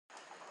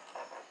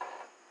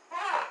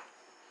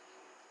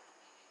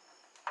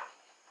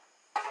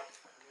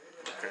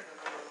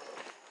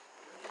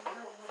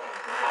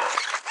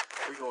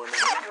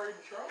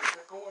afraid to try.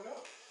 They're going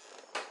up.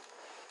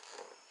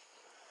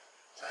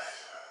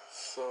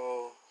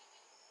 So,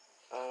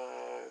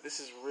 this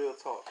is Real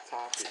Talk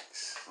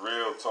Topics.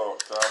 Real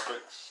Talk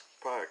Topics.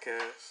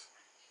 Podcast.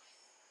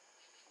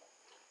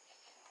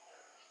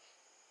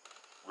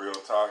 Real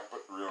talks,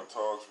 real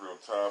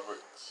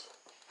topics.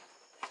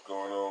 What's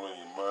going on in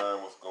your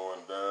mind? What's going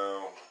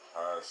down?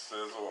 How it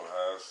sizzle and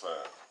how it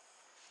sound.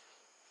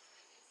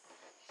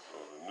 So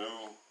the new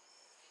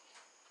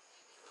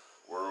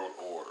world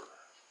order.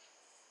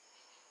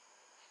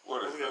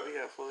 What is that? We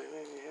got fully.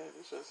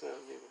 This just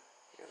sounds even.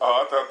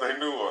 Oh, I thought they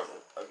knew us.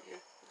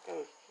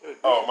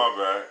 Oh, my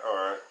bad. All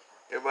right.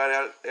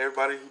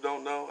 Everybody who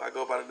don't know, I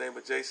go by the name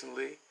of Jason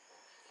Lee.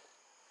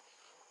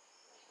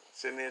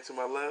 Sitting there to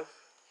my left,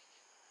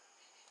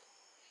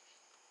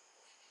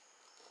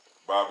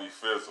 Bobby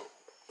Fizzle.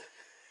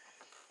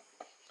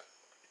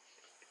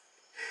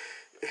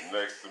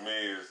 Next to me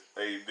is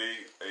AD,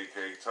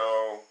 AK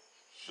Tone,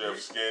 Chef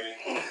Skinny,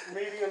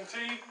 Medium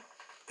T.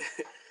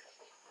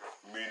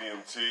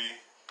 Medium T.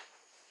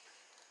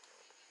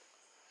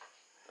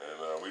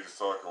 And we just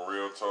talking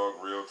real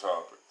talk, real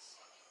topics.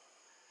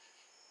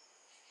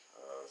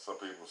 Some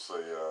people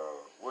say,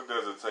 what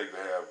does it take to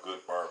have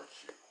good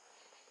barbecue?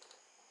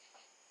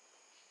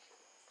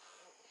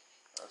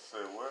 I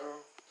said,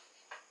 well,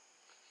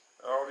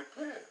 it all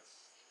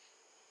depends.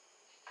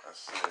 I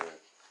said,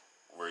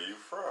 where you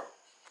from?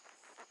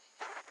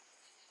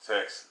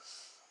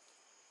 Texas.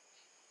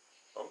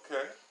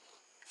 Okay.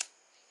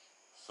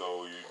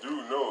 So you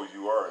do know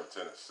you are in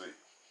Tennessee.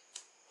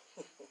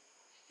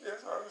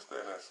 Yes, I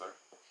understand that, sir.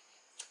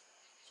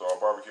 So our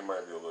barbecue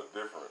might be a little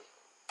different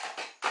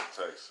in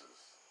Texas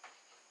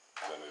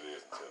than it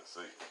is in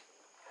Tennessee.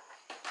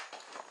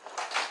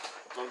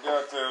 So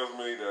God tells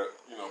me that,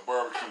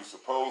 barbecue's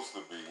supposed to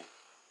be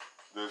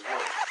this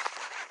way.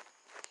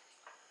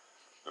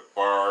 The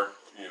bark,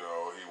 he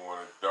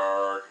wanted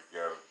dark, it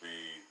gotta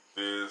be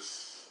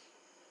this.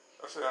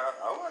 I said,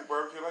 I like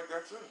barbecue like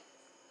that too.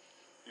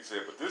 He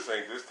said, but this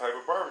ain't this type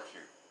of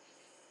barbecue.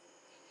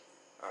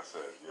 I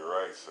said, you're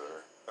right,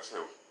 sir. I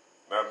said,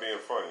 not being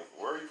funny,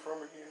 where are you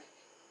from again?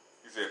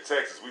 He said,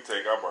 Texas, we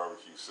take our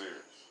barbecue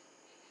serious.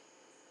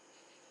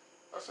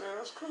 I said,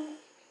 that's cool.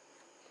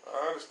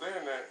 I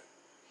understand that.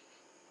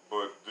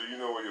 But do you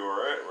know where you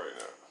are at right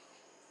now?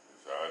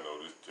 He said, I know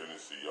this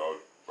Tennessee, y'all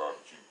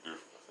barbecue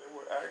different. I said,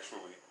 well,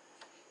 actually,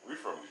 we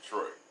from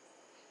Detroit.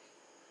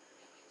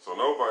 So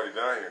nobody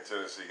down here in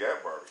Tennessee got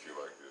barbecue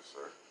like this,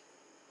 sir.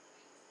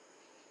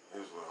 He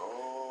was like,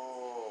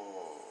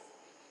 oh.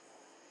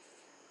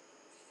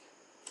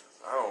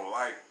 I don't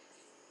like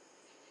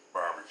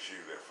barbecue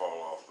that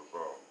fall off the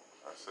bone.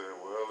 I said,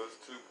 well, there's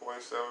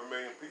 2.7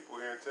 million people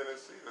here in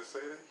Tennessee that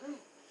say they do.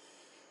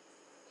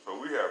 So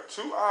we have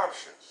two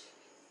options.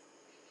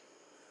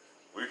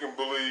 We can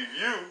believe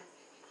you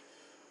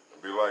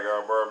and be like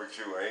our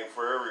barbecue ain't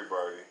for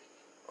everybody.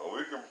 Or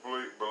we can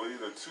believe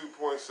the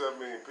 2.7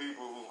 million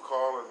people who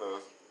calling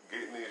us,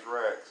 getting these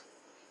racks,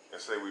 and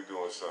say we're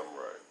doing something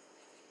right.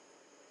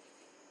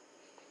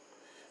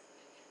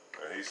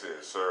 And he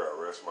said, sir, I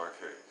rest my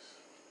case.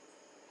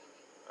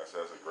 I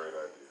said, that's a great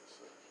idea,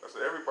 sir. I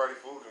said, everybody's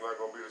food is not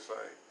going to be the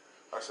same.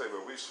 I said,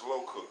 but we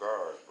slow cook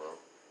ours, bro.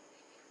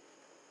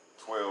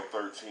 12,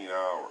 13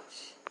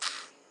 hours.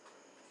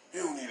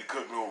 You don't need to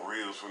cook no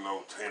ribs for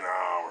no 10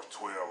 hours,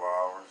 12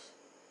 hours.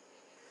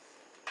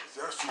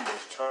 That's too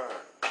much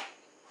time.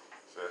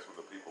 So that's what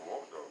the people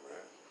want, though,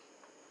 man.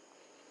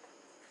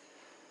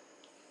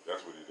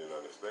 That's what he didn't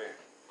understand.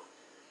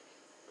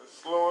 It's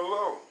slow and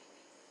low.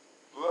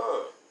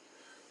 Love.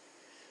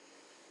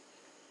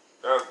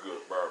 That's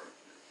good barbecue.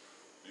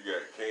 You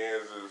got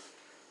Kansas,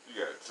 you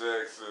got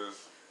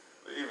Texas,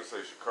 they even say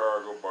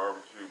Chicago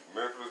barbecue,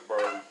 Memphis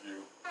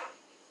barbecue.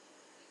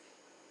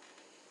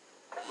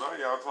 Now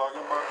y'all talking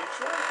about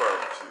Detroit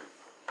barbecue.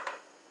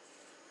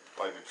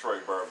 Like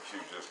Detroit barbecue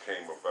just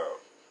came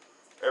about.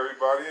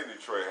 Everybody in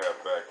Detroit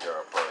have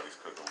backyard parties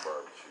cooking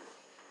barbecue.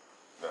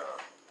 Now,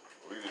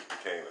 we just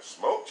became the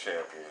smoke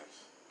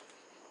champions.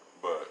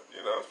 But,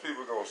 some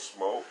people gonna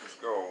smoke, it's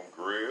gonna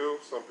grill.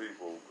 Some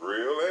people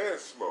grill and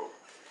smoke.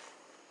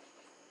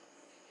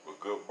 But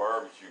good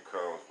barbecue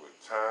comes with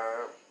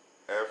time,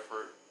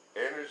 effort,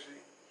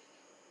 energy,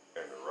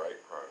 and the right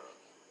product.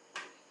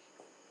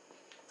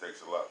 It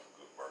takes a lot for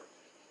good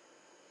barbecue.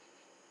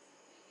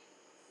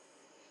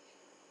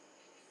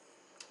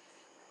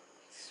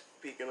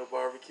 Speaking of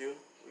barbecue,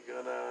 we're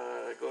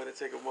gonna go ahead and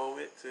take a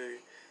moment to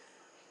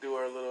do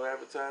our little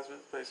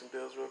advertisement, pay some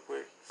bills real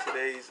quick.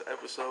 Today's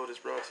episode is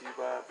brought to you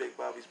by Big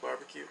Bobby's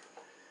Barbecue.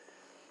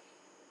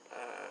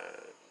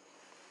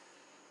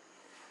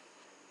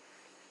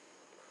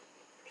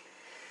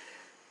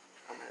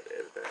 I'm gonna have to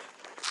edit that.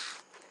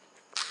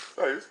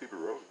 Oh, just keep it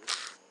rolling.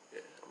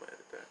 Yeah, I'm gonna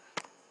edit that.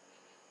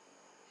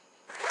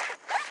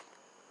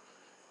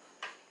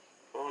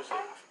 What was it? I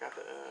forgot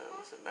the,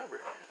 what's the number?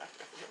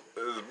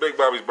 This is Big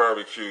Bobby's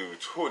Barbecue,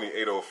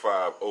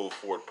 2805 Old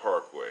Fort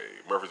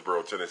Parkway,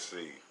 Murfreesboro,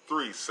 Tennessee,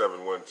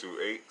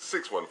 37128,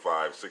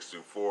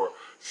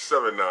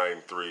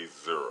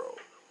 615-624-7930.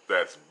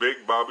 That's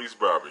Big Bobby's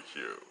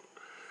Barbecue,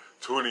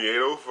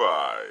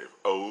 2805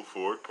 Old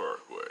Fort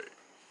Parkway.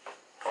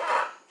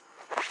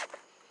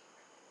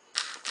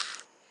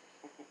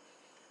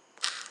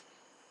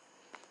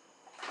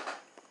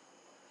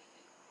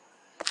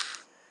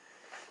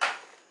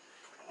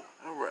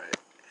 All right.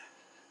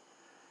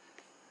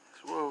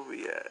 So where are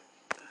we at?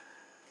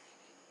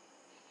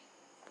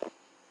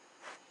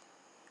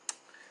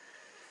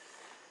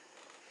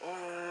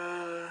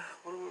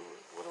 What do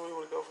we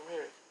want to go from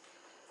here?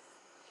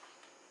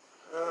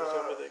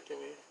 Can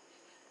we?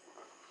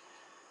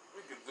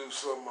 We could do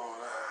something on.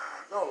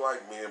 Don't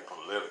like being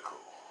political.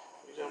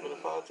 We jump into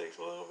politics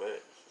a little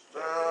bit?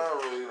 I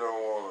really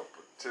don't want to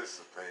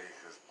participate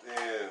because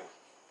then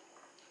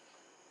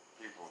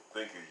people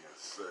think of you a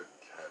certain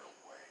kind of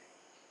way.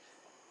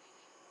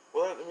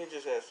 Well, let me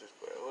just ask this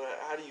question.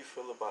 How do you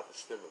feel about the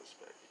stimulus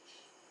package?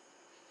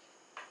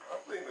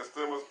 I think the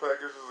stimulus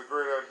package is a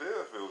great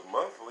idea if it was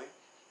monthly,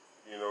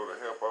 to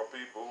help our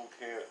people who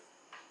can't,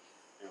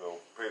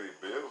 pay their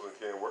bills and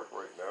can't work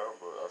right now.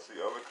 But I see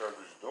other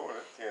countries doing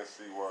it. Can't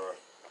see why a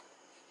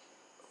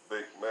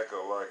big mecca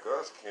like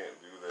us can't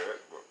do that.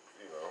 But,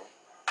 you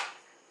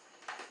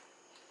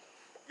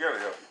gotta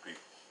help your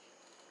people.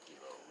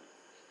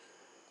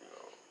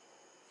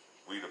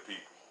 We the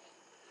people.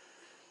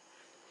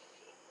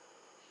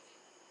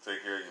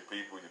 Take care of your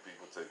people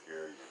take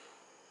care of you.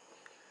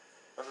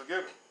 That's a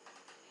given.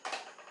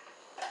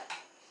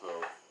 So,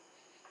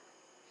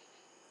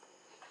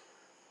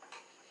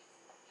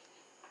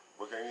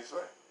 what can you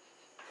say?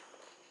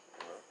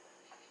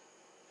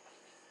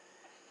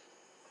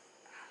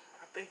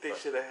 I think they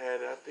should have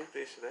had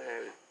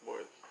it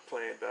more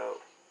planned out.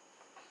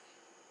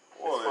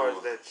 Well, as far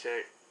as that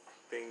check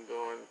thing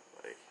going,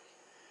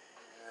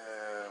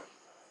 yeah,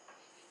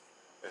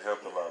 it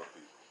helped a lot of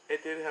people.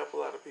 It did help a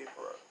lot of people.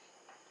 Right.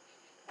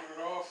 But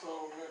it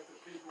also let the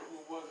people who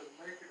wasn't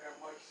making that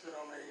much sit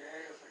on their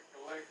ass and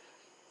collect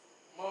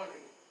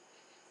money.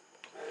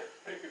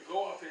 They could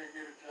go out there and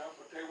get a job,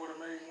 but they would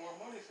have made more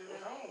money sitting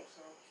at home.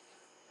 So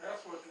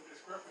that's what the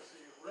discrepancy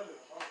is really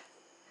about.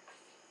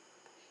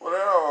 Well,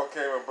 that all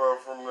came about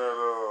from that,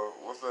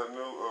 what's that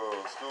new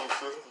school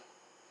system?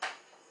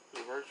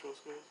 The virtual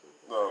school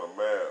system? No, the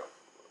math.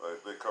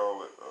 They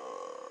call it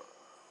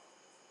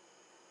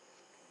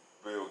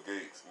Bill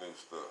Gates' new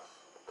stuff.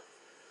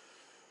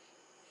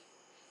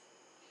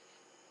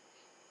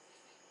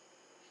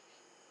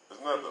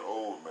 It's not the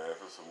old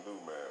math, it's some new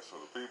math. So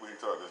the people he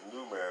taught this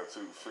new math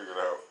to figured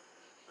out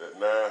that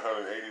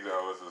 $980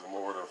 is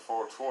more than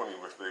 $420,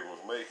 which they was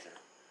making.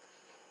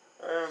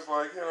 And it's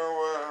like, you know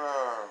what,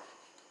 I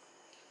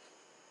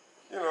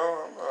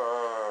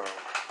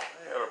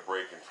had a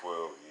break in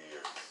 12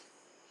 years.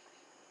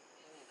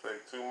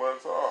 Take 2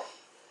 months off.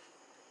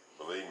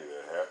 Believe me,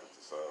 that happened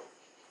to some.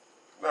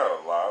 Not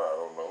a lot, I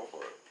don't know,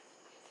 but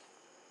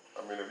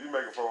I mean, if you're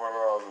making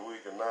 $400 a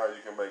week and now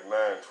you can make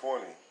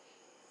 $920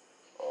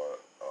 or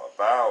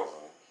 $1,000,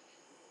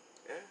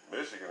 yeah.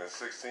 Michigan is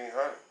 $1,600.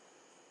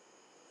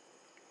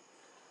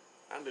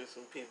 I knew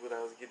some people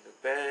that was getting the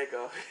bag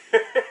off.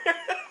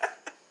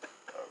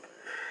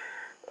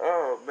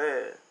 Oh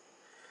man,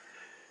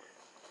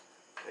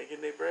 they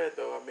getting their bread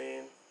though. I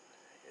mean,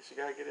 I guess you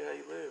gotta get it how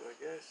you live. I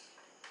guess.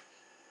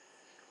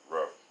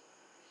 Rough.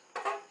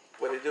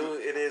 But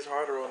it is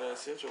harder on the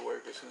essential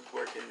workers who's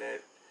working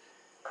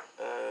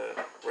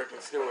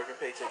still working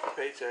paycheck to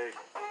paycheck,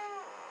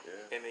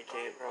 Yeah. and they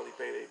can't probably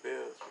pay their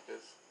bills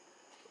because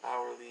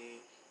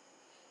hourly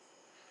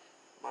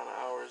amount of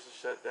hours is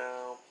shut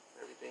down.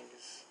 Everything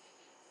is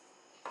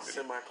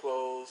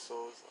semi-closed,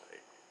 so it's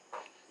like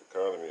The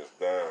economy is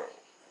down.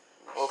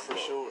 oh for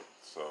sure,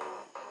 So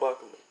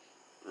buckling.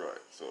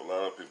 right. So a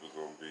lot of people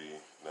gonna be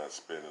not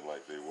spending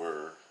like they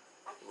were.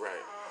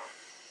 Right.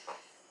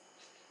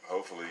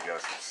 Hopefully, you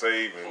got some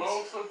savings.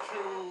 Closer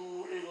to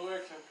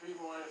election,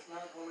 people is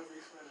not going to be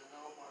spending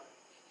no money.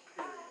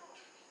 Period.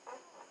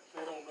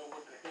 They don't know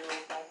what the hell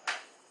is going to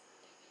happen.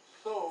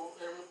 So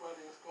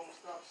everybody is going to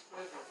stop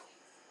spending.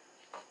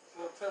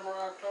 September,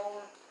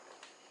 October,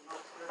 no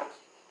spending.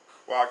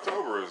 Well,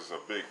 October is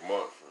a big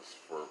month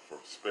for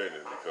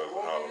spending because of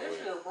Won't be Halloween.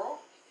 this year,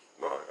 bro.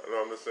 No,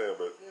 I'm just saying,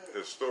 but Yeah.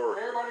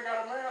 historically, Everybody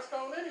got a mask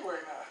on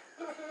anyway now.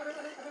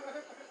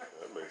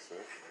 that makes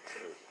sense.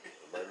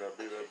 It might not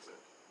be that.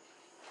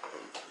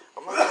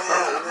 I'm not gonna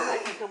lie,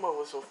 they can come up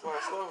with some fly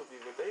stuff with you,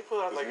 but they put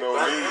out like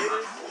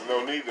There's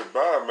no need to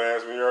buy a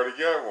mask when you already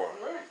got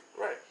one. Right.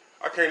 Right.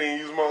 I can't even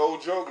use my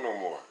old joke no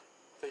more.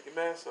 Take your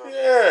mask off.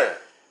 Yeah.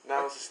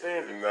 Now it's a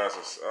standard. And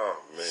that's oh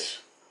man.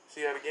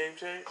 See how the game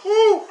changed?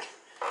 Woo.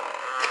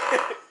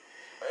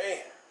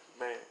 Man.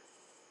 Man.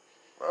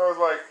 I was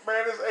like,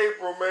 man, it's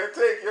April, man.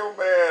 Take your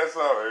mask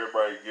off.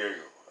 Everybody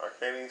giggle. I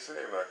can't even say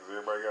it now because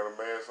everybody got a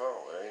mask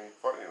on. It ain't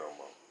funny no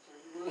more. So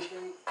you really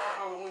think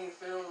Halloween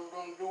sales is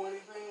going to do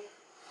anything?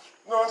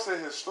 No, I said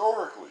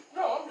historically.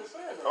 No, I'm just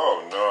saying that.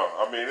 Oh no!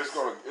 I mean, it's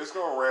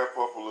gonna ramp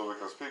up a little bit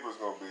because people's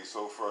gonna be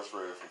so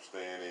frustrated from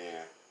staying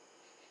in.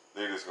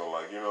 They're just gonna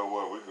like, you know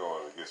what? We're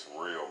going to get some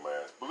real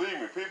masks. Believe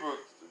me, people.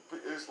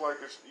 It's like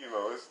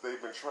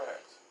they've been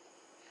trapped.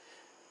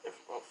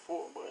 for about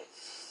 4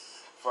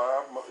 months.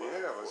 5 months.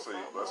 Yeah, let's see.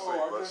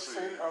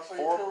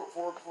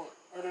 Four.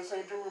 I just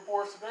seen 2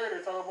 reports today.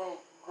 They talk about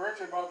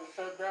Gretchen about to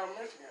shut down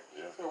Michigan.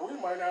 Yeah. So we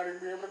might not even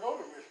be able to go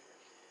to Michigan.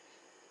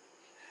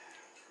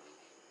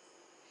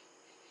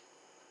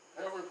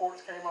 That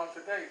reports came out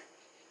today.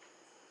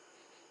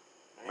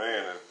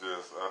 Man, it's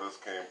just, I just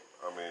can't,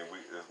 I mean,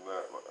 it's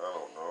not, I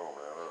don't know,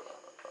 man.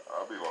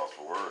 I'll be lost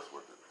for words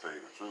with it, to tell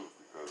you the truth,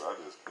 because I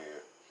just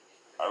can't,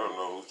 I don't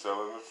know who's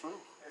telling the truth.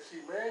 And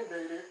she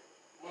mandated,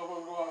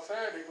 motherfuckers go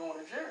outside, they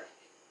going to jail.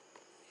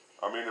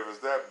 I mean, if it's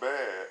that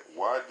bad,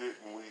 why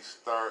didn't we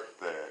start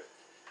that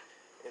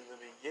In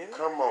the beginning,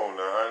 Come on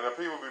now. And the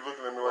people be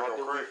looking at me like why I'm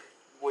did we crazy.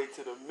 wait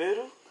to the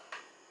middle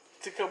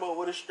to come up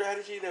with a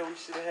strategy that we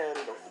should have had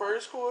in the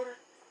first quarter?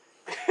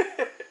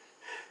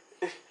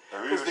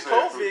 Because the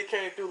COVID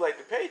came through like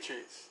the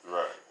Patriots.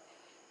 Right.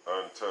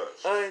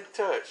 Untouched.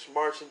 Untouched,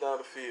 marching down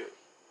the field.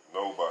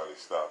 Nobody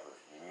stopping.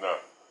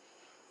 Nothing.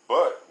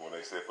 But when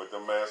they said put the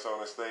mask on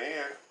and stay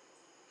in,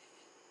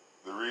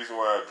 the reason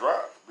why I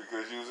dropped,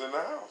 because you was in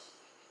the house.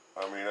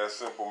 I mean, that's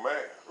simple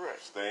math. Right.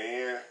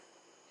 Stay in,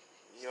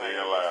 You stay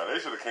ain't- alive. They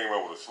should have came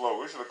up with a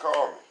slogan. They should have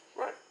called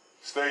me. Right.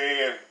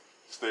 Stay in,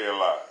 stay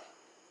alive.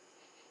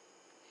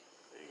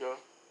 There you go.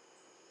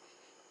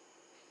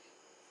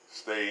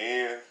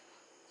 Stay in,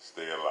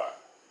 stay alive.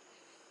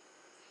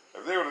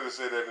 If they would have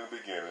said that in the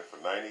beginning, for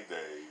 90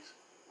 days,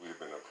 we've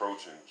been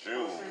approaching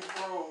June. See,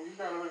 bro, you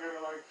gotta look at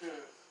it like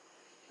this.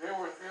 There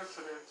were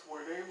incidents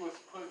where they was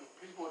putting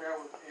people that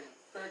was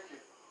infected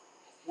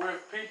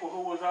with people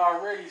who was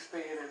already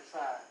staying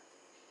inside.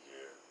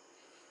 Yeah.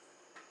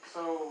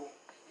 So,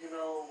 you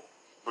know,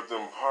 But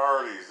them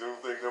parties, you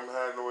don't think them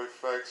had no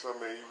effects? I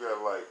mean, you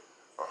got like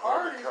 100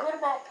 parties, what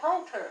about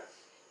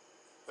protests?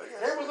 They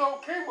They was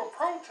okay with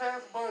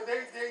protests, but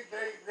they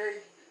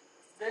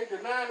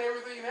denying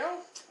everything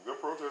else. The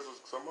protesters,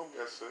 some of them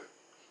got sick.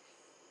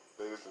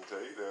 They just didn't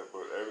tell you that,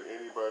 but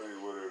anybody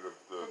with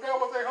But that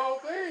was their whole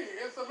thing,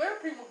 is to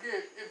let people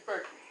get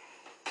infected.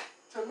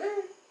 To me,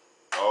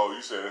 oh,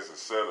 you saying it's a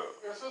setup.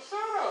 it's a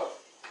setup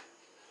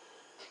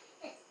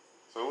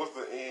So what's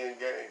the end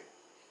game?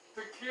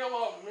 to kill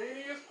off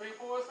many as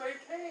people as they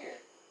can.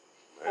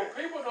 Man. But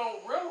people don't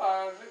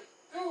realize it.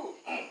 Dude,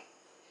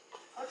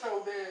 I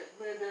told Dad,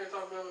 me and Dad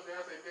talked the other day,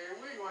 I said, Dad,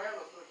 we ain't gonna have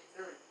no Social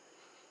Security.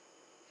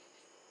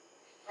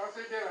 I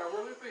said, Dad, I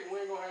really think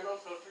we ain't gonna have no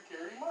Social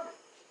Security money.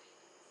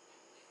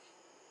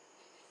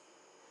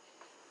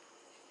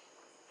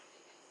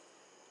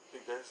 I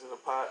think that's in the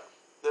pot.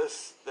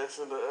 That's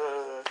in the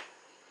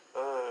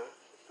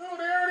Dude,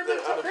 they've been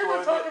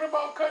unemployment. talking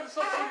about cutting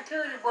Social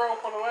Security, bro,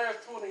 for the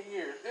last 20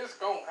 years. It's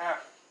gonna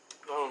happen.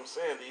 You know what I'm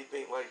saying? Do you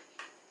think like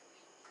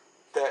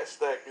that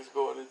stack is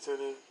going into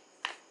the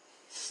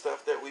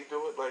stuff that we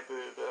doing, like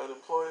the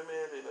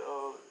unemployment and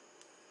all?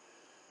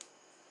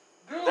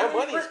 Dude, That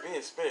money is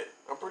being spent.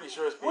 I'm pretty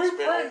sure it's being we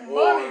spent on print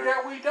war. money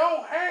that we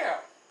don't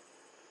have.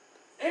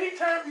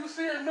 Anytime you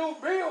see a new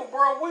bill,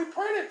 bro, we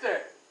printed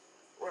that.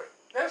 Right.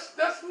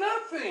 That's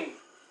nothing.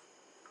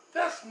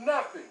 That's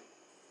nothing.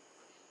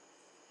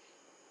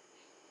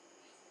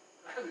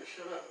 I just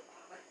shut up.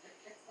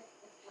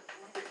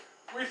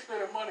 We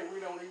spending money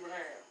we don't even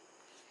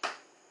have.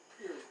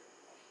 Period.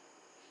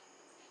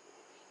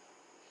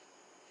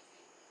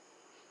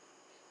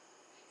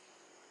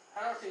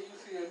 How can you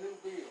see a new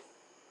bill?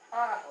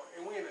 How?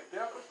 And we in a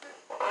deficit?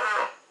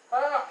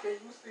 How can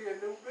you see a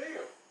new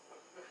bill?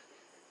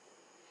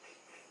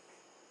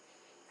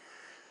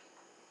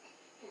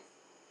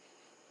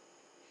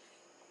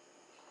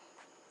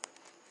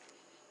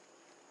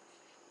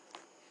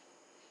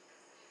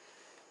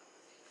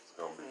 It's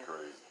gonna be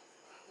crazy.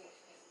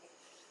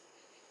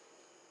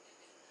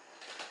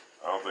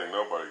 I don't think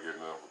nobody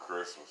getting enough for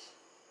Christmas.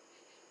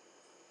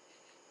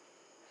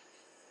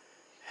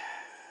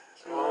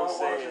 That's what I'm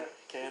saying.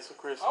 Cancel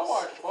Christmas. I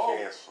watch both.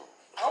 Cancel.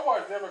 I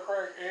watch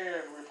Democrat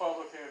and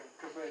Republican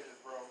conventions,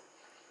 bro.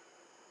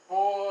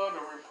 Boy,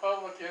 the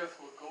Republicans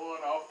were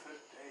going off today.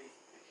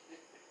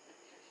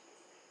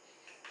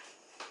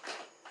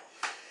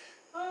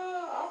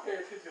 I pay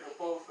attention to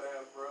both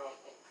sides, bro. I'm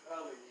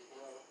telling you,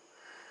 bro.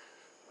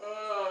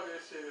 Oh,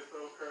 this shit is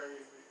so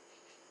crazy.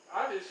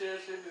 I just share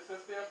shit that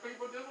since then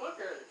people just look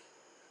at it.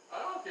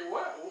 I don't care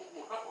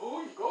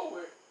who you go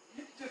with.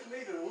 You just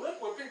need to look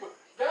with people.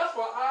 That's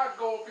why I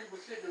go with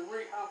people's shit to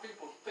read how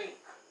people think.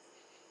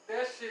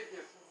 That shit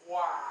is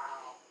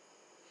wow.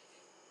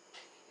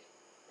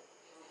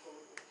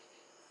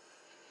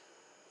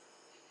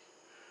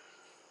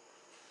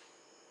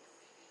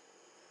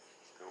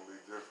 It's gonna be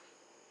different.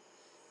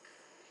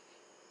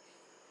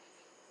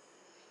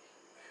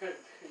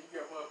 You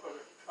got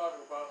motherfuckers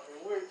talking about in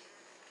which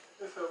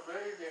it's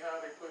amazing how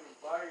they put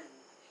Biden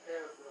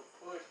as the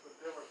push for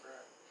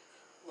Democrats.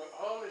 With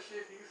all the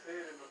shit he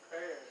said in the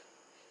past,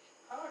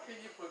 how can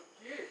you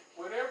forget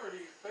whatever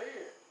he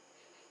said?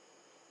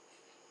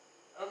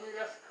 I mean,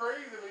 that's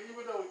crazy, but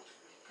even though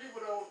people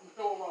don't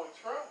know about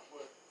Trump,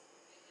 but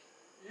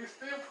you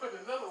still put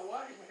another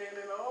white man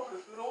in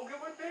office who don't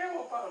give a damn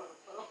about us.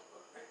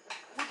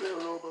 What they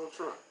don't know about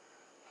Trump?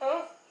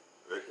 Huh?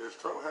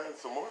 Trump hiding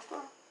some more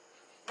stuff?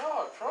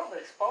 No, Trump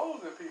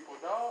exposing people,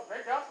 dog.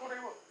 That's what they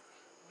were.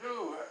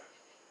 Dude,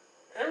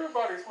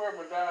 everybody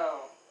swearing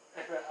down,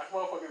 and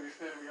motherfuckers be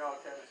sending me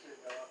all kind of shit,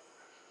 dog.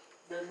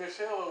 That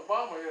Michelle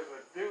Obama is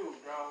a dude,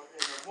 dog.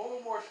 And the more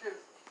and more shit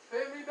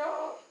send me,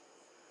 dog.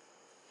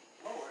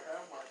 Lord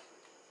have mercy.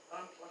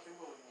 Unfucking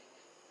William.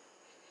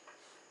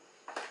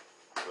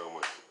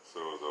 So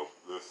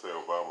let's say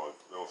Obama.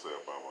 Don't say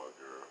Obama,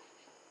 girl.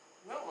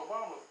 No,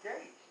 Obama's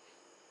gay.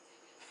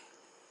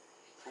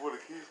 So where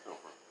the kids come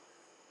from?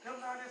 Them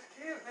not his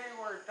kids. They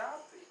were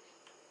adopted.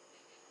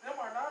 Them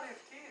are not his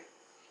kids.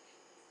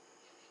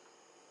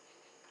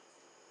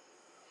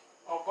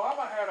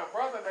 Obama had a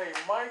brother named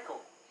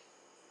Michael.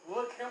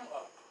 Look him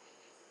up.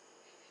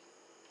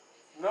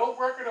 No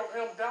record of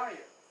him dying.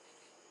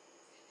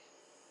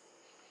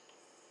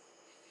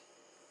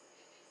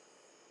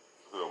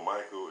 So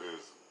Michael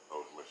is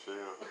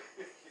Michelle.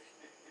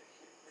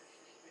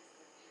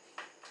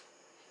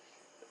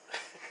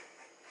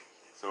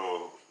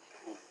 So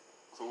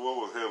what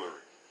was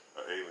Hillary?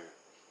 An alien?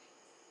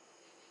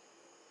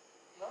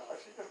 No,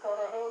 she just caught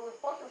her husband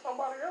fucking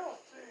somebody else.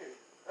 Shit,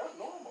 that's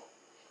normal.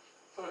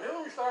 So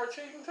Hillary started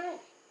cheating too.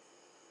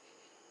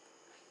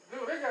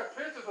 Dude, they got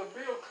pictures of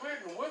Bill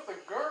Clinton with the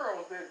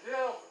girls that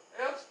Jeff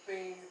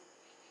Epstein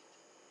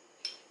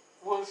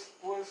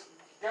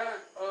got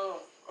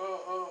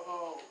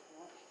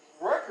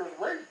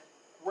rape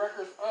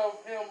records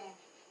of him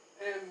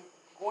and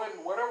Gwen,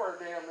 whatever her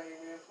damn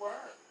name is, for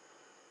her.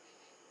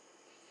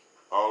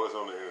 All this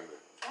on the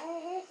internet.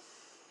 Mm-hmm.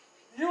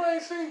 You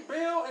ain't seen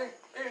Bill and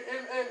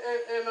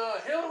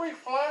Hillary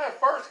flying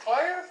first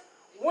class?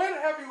 When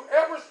have you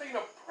ever seen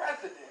a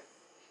president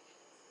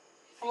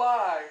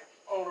fly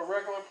on a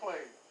regular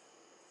plane?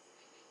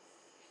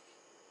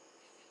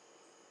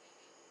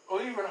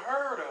 Or even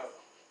heard of?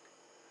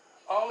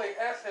 All their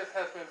assets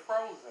has been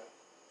frozen.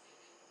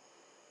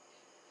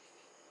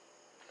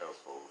 That was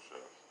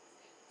Photoshop.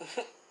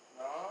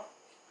 Nah.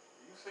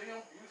 You see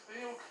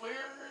him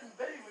clear and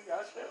daily.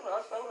 I shared it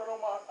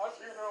on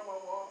my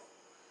wall.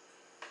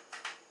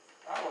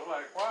 I was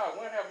like, wow,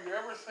 when have you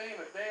ever seen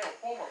a damn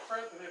former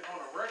president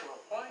on a regular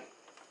plane?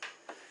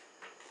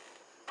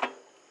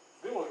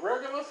 There was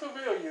regular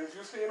civilians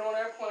you seen on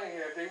that plane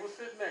that they would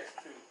sit next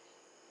to.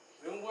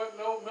 Them wasn't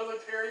no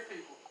military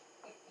people.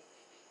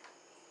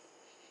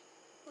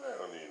 I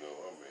don't even know.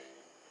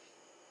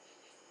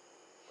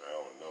 I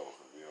don't know.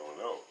 We don't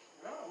know.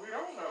 No, we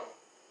don't know.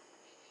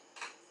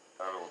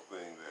 I don't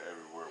think that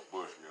everywhere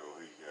Bush go,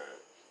 he got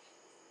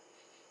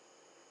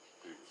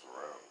people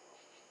surrounding him.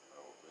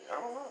 I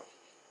don't know.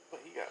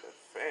 But he got a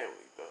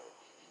family though.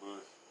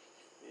 Bush.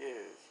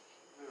 Yes.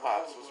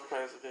 Pops was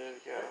president.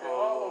 He got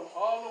all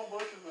them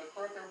Bushes are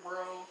crooked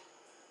bros.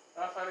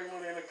 That's how they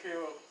went in and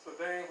killed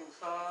Saddam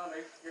Hussein.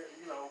 They,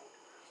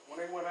 when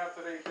they went after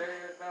their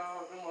dad,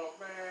 dog, them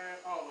man,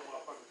 all them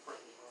motherfuckers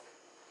crooked, bro.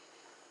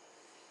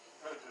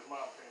 That's just my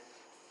opinion.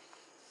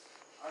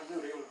 I knew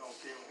they was gonna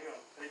kill him.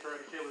 They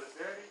tried to kill his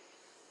daddy.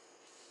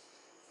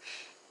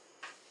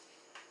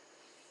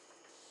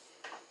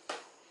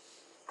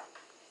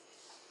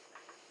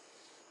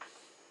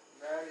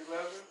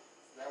 9/11,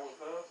 that was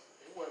us.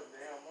 It wasn't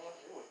damn us.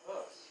 It was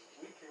us.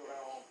 We killed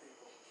our own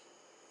people.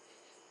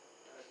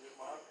 That's just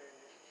my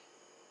opinion.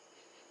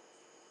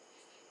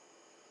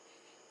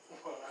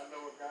 But I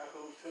know a guy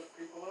who took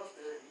people up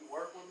there. He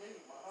worked with me,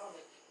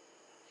 Muhammad.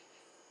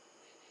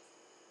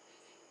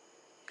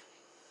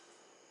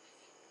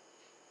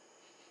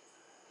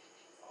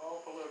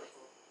 All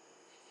political.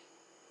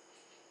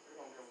 They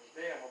don't give a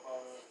damn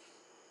about us.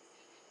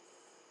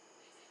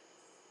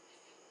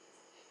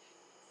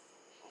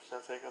 Should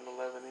I take on the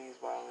Lebanese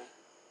violin?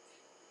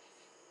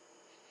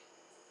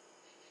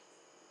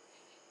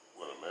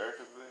 What,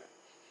 Americans did?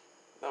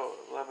 No,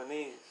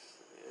 Lebanese.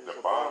 The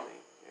a bomb?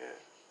 bombing. Yeah.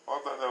 I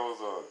thought that was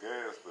a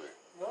gas thing.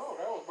 No,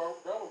 that was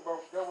Beirut. That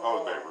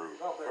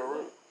was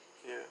Beirut.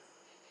 Yeah.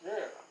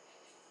 Yeah.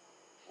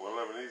 Well,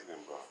 Lebanese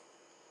getting bombed.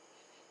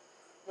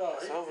 No,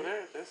 It's over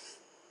there.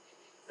 This.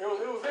 It was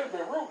in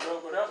Beirut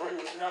though, but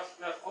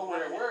that's over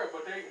there where.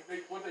 But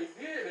what they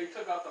did, they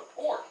took out the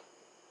port.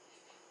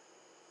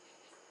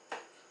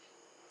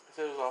 It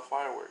said it was all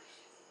fireworks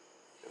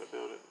in the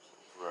buildings.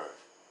 Right.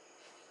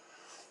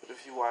 But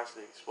if you watch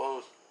the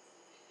explosion,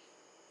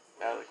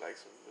 that looked like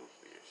some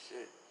nuclear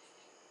shit.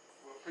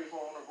 Well, people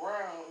on the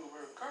ground who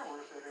were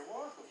covered said it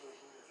was some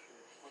nuclear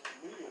shit, but the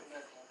media's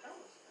not gonna tell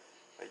us.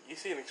 Like you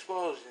see an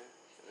explosion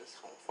and it's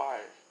on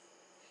fire.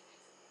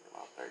 And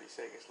about 30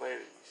 seconds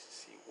later, you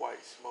see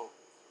white smoke.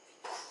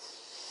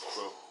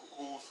 So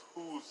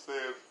who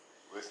said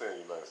they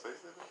saying the United States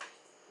did it?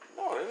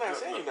 No, they're not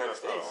saying United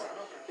States.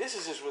 This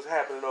is just what's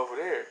happening over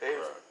there. They,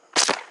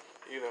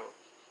 you know.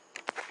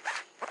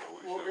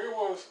 Well, it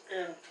was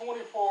in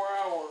 24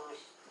 hours,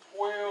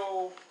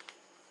 12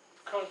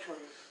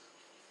 countries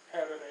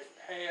had an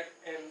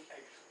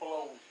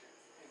explosion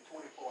in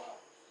 24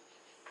 hours.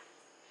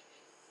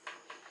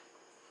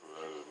 So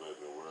that is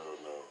letting the world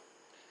know.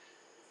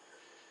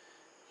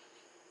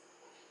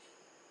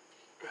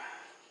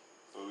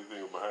 So what do you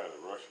think behind it,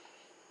 Russia?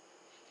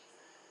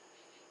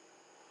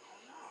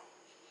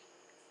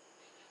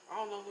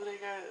 don't know who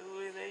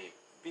they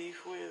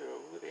beef with or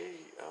who I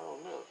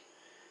don't know.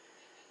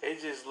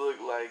 It just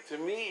looked like, to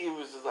me, it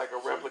was just like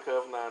a replica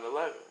of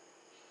 9/11.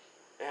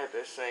 It had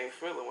that same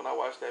feeling. When I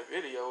watched that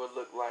video, it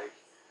looked like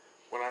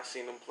when I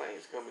seen them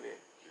planes coming in.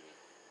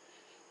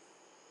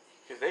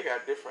 Because they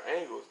got different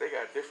angles. They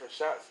got different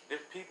shots.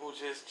 People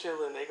just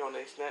chilling. They on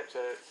their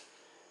Snapchats.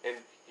 And,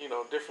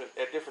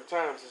 at different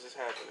times this just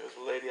happened. There was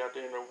a lady out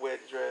there in her wet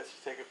dress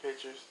taking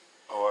pictures.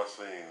 Oh, I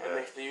seen that. And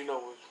next thing you know,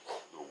 it was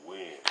the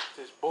wind.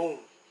 just boom.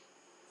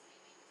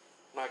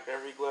 Knocked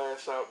every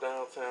glass out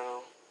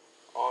downtown.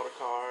 All the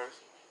cars.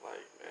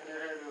 Like, man. And they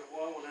had this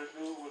one where this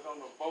dude was on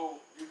the boat.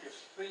 You could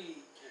see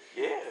the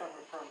shit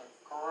coming from the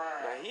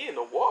ground. Now he in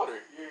the water.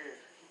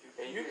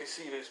 Yeah. And you can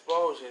see the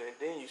explosion, and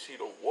then you see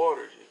the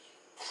water just.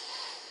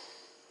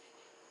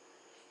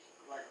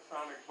 Like a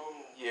sonic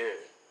boom. Yeah.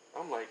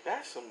 I'm like,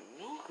 that's some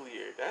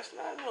nuclear. That's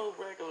not no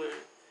regular.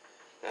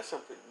 That's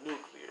something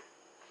nuclear.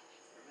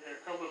 And then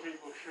a couple of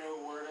people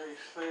showed where they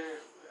said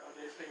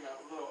they seen a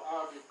little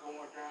object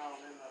going down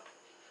in the.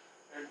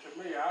 And to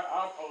me,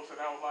 I posted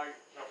out like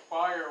the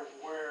fire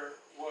where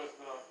was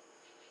the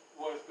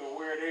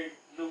where they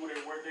knew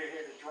where they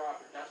had to drop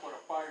it. That's where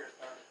the fire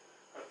started.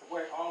 Because the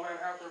way all that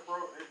happened,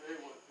 bro, it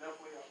was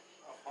definitely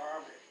a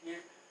bomb that hit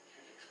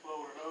and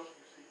exploded up.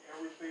 You see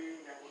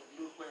everything that was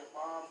nuclear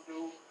bomb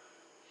do.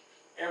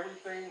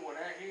 Everything when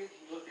that hit,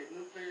 you look at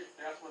nuclear.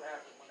 That's what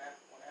happened when that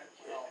went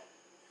off.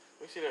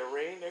 We see that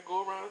rain that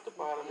go around at the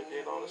bottom, and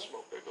then all the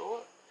smoke that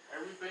go up.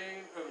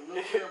 Everything, the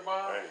nuclear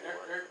bomb,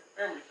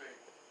 everything.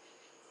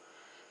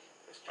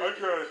 I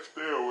try to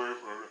stay away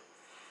from it.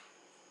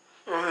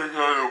 I think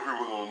I know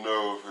people gonna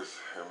know if it's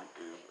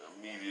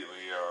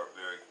immediately out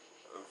there,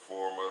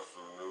 inform us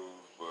of the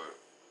news, but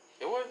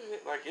it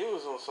wasn't like it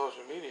was on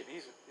social media.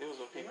 It was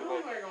on people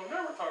like. Ain't gonna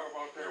never talk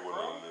about that. It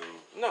wasn't on the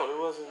news. No, it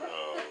wasn't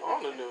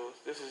on the news.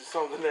 This is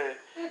something that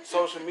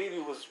social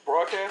media was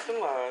broadcasting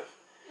live,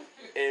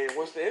 and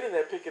once the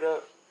internet pick it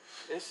up,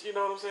 it's what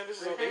I'm saying. This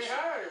is they can't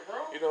hide it,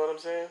 bro. You know what I'm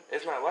saying?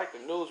 It's not like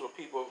the news where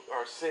people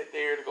are sent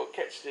there to go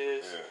catch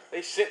this. Yeah.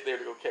 They sent there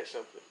to go catch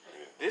something.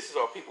 Yeah. This is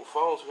all people's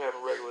phones who have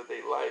a regular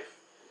day life.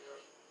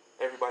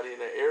 Yeah. Everybody in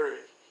that area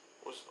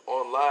was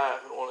on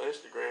live and on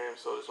Instagram,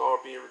 so it's all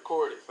being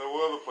recorded. So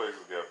what other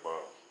places got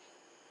bombed?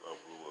 I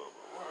blew up.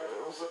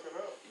 Let's look it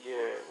up.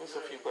 Yeah, there's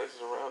a few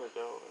places around it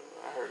though.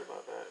 I heard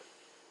about that.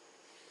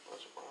 A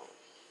bunch of bombs.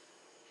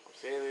 I'm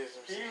seeing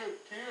this.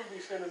 Kevin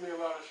be sending me a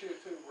lot of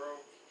shit too, bro.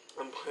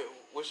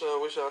 What's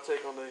y'all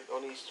take on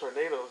these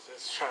tornadoes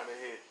that's trying to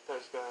hit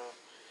touchdown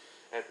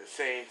at the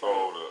same time?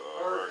 Oh, the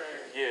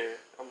hurricane.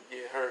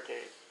 Yeah,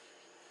 hurricanes.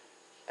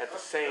 At the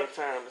same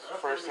time, it's the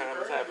first time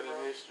it's happened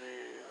in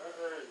history.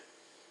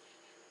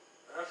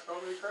 That's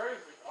gonna be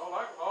crazy. All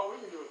we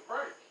can do is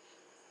pray.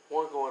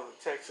 One going to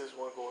Texas,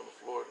 one going to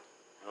Florida.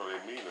 No, they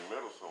meet in the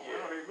middle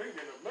somewhere. No, they meet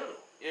in the middle.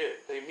 Yeah,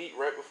 they meet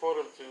right before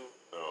them two.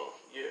 Oh.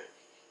 Yeah.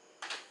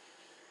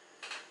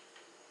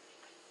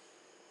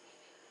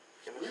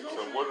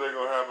 So what's they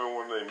gonna happen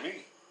when they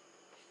meet?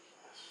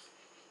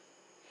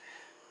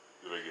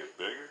 Do they get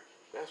bigger?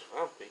 That's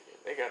what I'm thinking.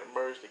 They got to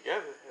merge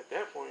together at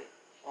that point.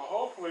 Well,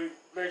 hopefully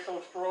they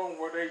so strong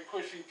where they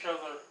push each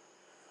other.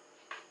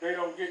 They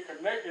don't get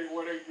connected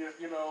where they just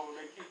they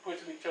keep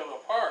pushing each other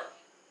apart.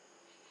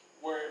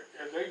 Where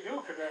if they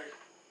do connect,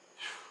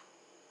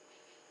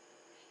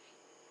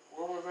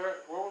 what was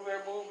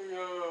that movie?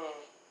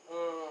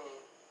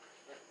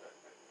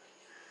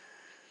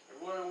 The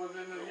one was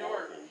in New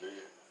York.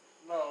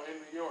 No, in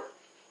New York.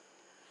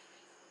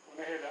 When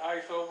they had the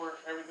ice over,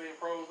 everything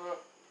froze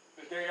up.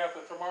 The day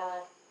after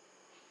tomorrow.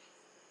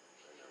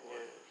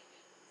 Yeah.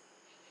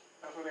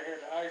 That's when they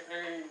had the ice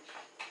age.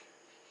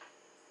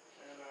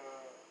 And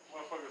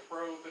motherfuckers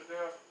froze to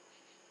death.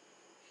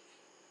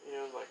 Yeah,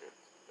 it was like a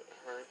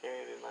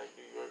hurricane in like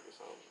New York or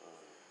something.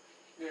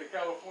 Yeah,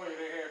 California,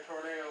 they had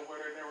tornadoes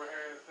where they never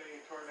had seen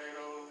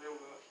tornadoes. There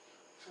was a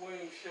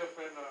swing shift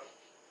in the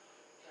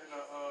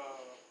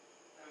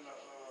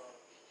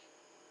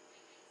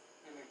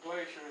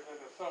glaciers and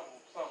the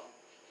something.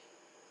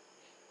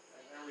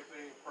 And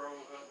everything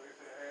froze up. They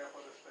said half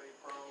of the state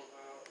froze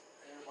up.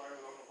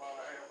 Everybody was on the bottom,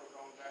 half was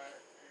gonna die.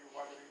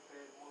 Everybody they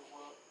said move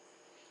up.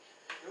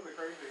 It was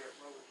crazy,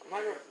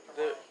 brother.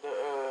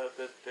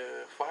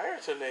 The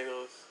fire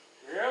tornadoes.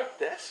 Yeah.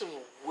 That's some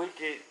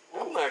wicked.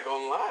 I'm not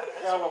gonna lie.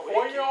 That's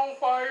California on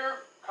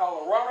fire.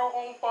 Colorado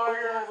on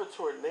fire. Have a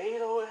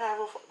tornado and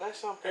that's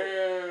something.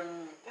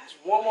 And that's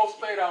one more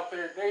state out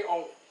there. They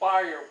on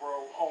fire,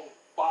 bro. On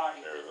fire.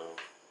 Arizona.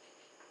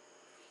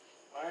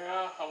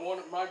 Yeah,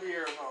 it might be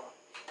Arizona.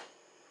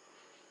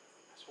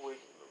 That's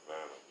wicked.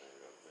 Nevada,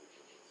 maybe, I think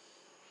it was.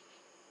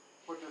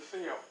 But to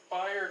see a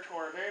fire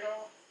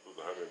tornado? It was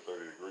 130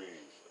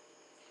 degrees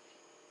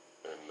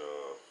in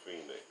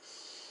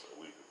Phoenix a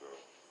week ago.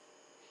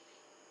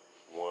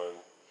 1,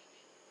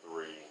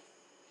 3,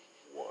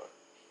 1.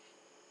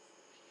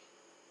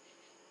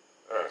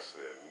 I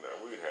said, now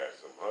we had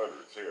some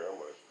hundreds here. I'm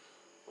like,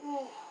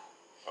 ooh,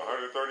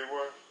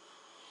 131?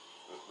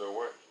 There's no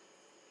way.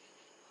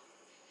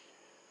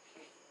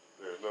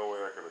 There's no way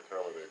I could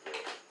accommodate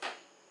that.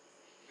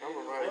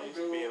 Right, one he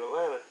used to be in dude,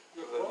 Atlanta.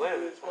 this It was one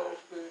Atlanta dude at the time.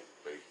 posted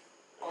Fake.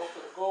 off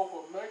the Gulf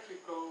of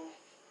Mexico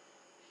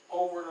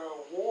over the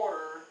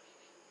water.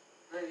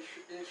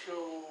 It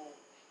showed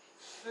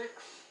 6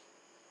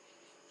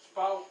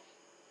 spout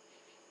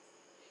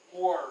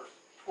waters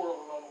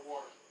twirling on the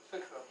water.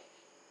 6 of them.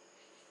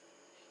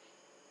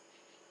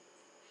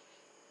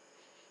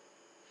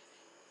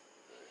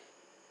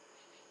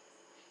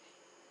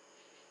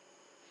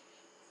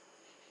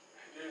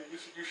 And then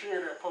you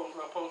shared that post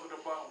I posted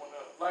about when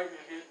the lightning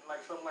hit,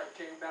 like something like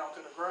came down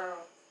to the ground.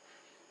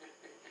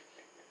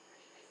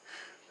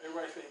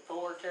 Everybody say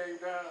Thor came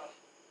down.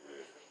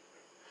 Yeah.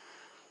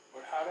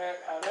 But how that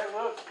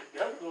looks, it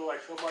definitely looked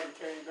like somebody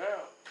came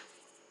down.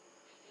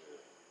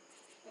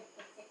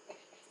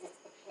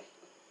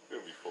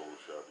 It'll be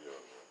Photoshop, you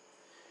know.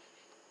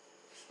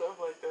 Stuff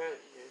like that,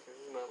 yeah, because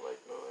it's not like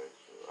no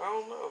extra. I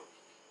don't know.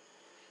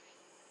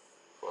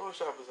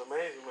 Photoshop is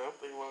amazing, man. I'm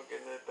thinking about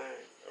getting that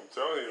thing. I'm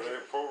telling you,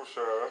 man,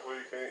 Photoshop, that's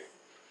what you can't.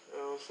 You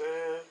know what I'm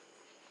saying?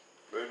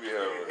 They be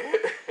having.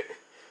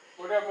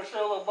 With that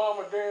Michelle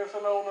Obama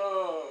dancing on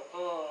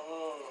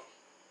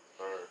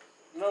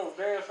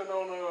dancing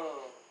on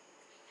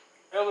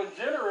Ellen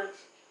DeGeneres,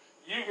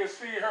 you can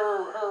see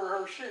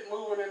her shit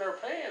moving in her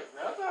pants.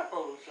 That's not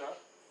Photoshop.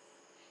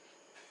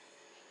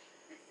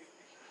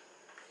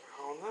 I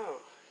don't know.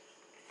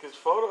 Because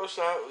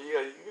Photoshop,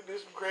 yeah, you can do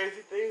some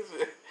crazy things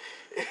with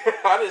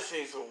I just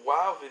seen some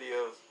wild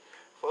videos.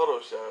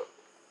 Photoshop.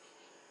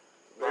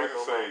 They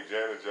just say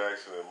Janet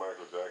Jackson and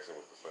Michael Jackson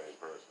was the same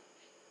person.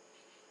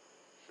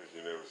 Because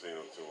you never seen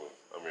them two.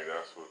 I mean,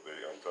 that's what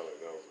I'm telling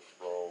you, that was a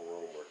strong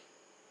rumor.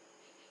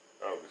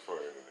 That was before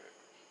the internet.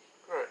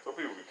 Right. Some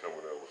people be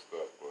coming up with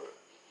stuff, but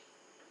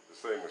to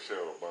say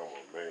Michelle Obama,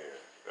 man,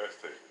 that's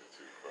taking it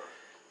too far.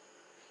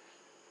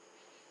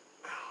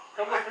 A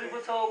couple of people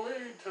told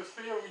me to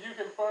see if you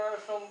can find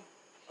some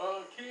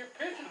kid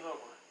pictures of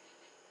her.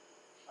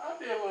 I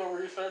did a little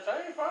research.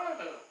 I ain't find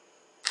her.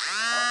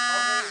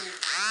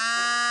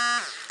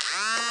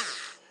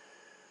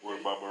 What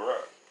about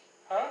Barack?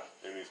 Huh?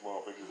 Any small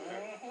pictures of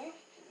him? Mm-hmm.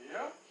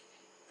 Yeah.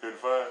 Couldn't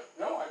find?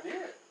 No, I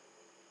did.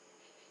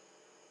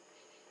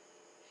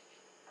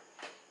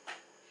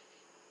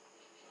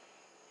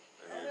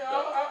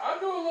 I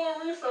do a little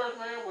research,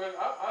 man, but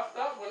I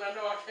stop when I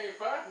know I can't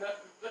find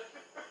nothing.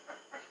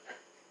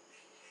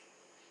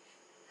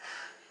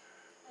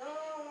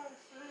 Oh,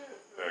 shit.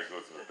 That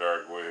goes to the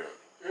dark web.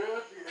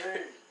 Good,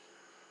 hey.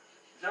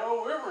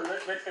 Joan Rivers,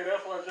 they say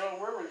that's why Joan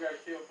Rivers got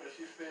killed, because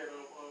she said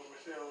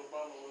Michelle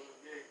Obama was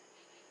gay.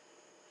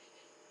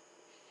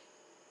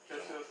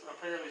 Because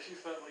apparently she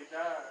suddenly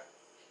died.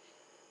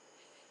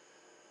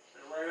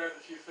 And right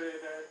after she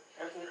said that,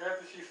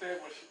 after she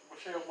said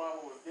Michelle Obama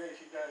was gay,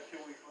 she died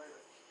 2 weeks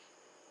later.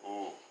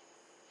 Ooh.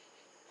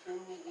 2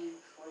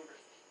 weeks later.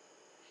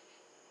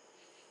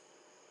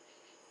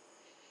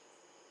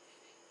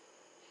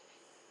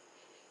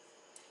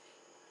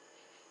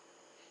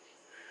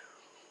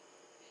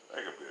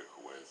 That could be a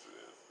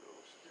coincidence,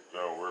 though.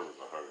 Joan Rivers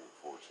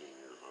 114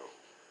 years old.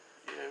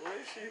 Yeah, what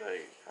is she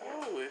like?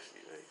 How old is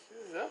she? Like,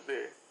 she's up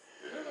there.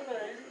 Yeah, In the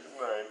 80s. she's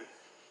 90.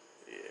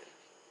 Yeah.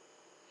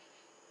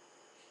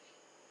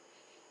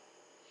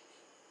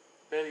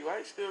 Betty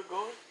White still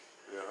going?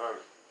 Yeah,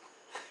 100.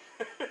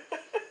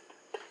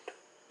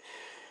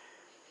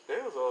 They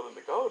was older than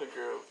the Golden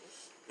Girls.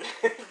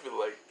 It's been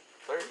like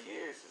 30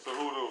 years. So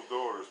who are those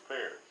daughters'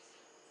 parents?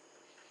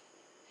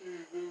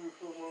 These dudes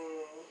from,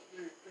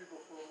 these people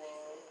from,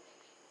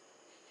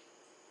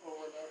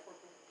 over in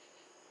Africa.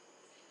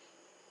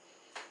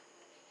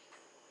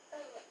 I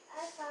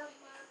thought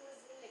Mom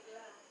was in the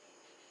garage.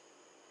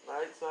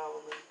 Night,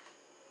 Solomon.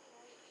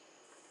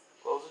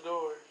 Close the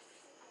door.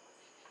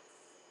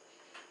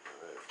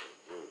 That's so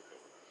good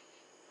coming out.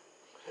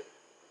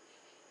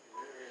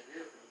 Yeah, it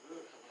is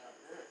good coming out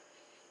there.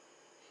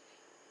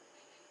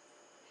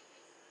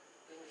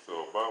 So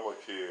Obama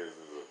Kids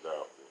is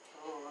adopted.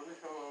 Let me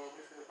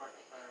see if I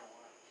can find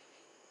one.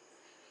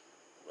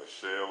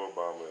 Michelle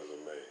Obama is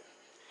a man.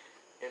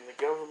 And the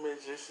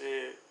government just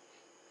said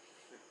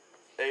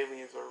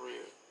aliens are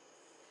real.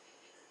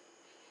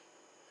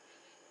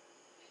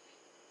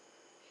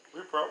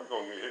 We're probably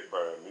gonna get hit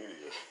by a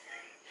meteor.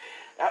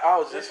 I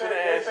was They just said,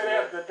 gonna they ask said you.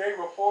 that the day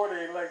before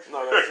the election.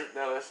 No,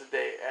 that's the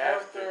day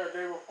After, after. the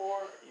day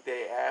before. The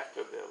day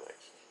after the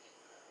election.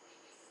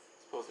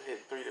 It's supposed to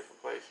hit 3 different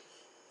places.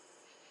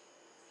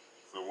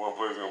 So one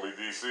place is gonna be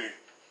DC.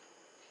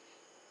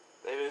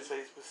 They didn't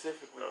say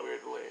specifically where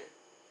to land.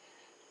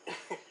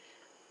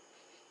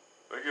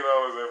 They get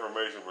all this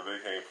information, but they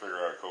can't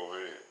figure out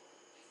COVID.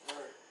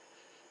 Right.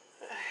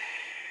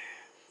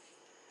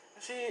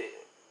 See,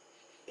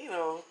 you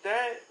know,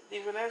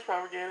 that's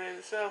propaganda in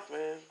itself,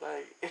 man.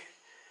 Like,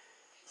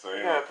 So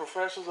you got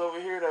professionals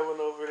over here that went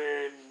over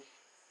there and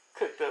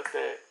cooked up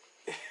that.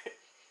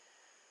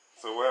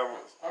 So what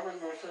happens? I'm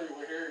just going to show you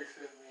what Harry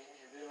sent me,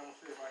 and then I'm going to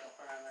see if I can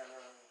find that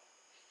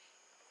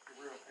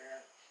the real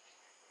parent.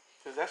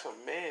 Because that's a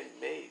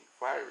man-made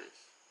virus.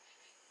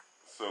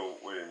 So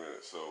wait a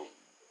minute. So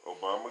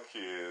Obama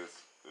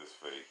Kids is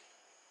fake,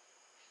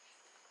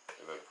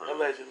 and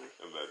Allegedly.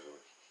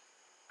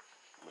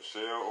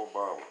 Michelle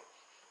Obama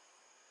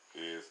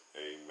is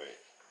a man.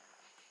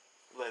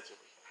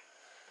 Allegedly.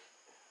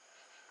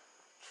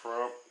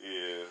 Trump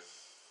is.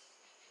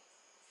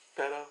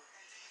 Pedo.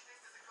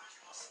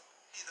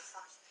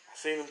 I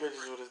seen them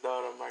pictures with his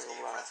daughter, I'm not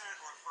gonna lie.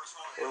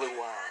 They look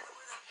wild.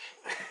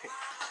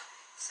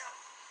 So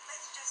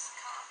let's just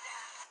calm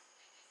down.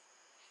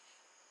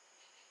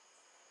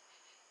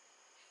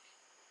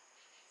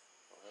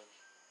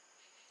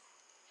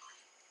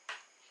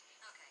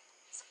 Okay.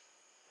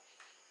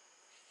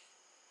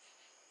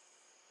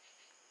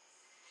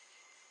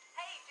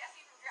 Hey,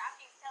 Jesse from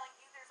DraftKings telling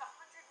you there's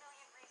 100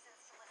 million reasons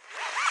to listen.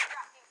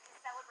 DraftKings is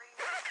celebrating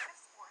the sport of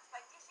sports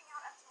by dishing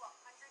out up to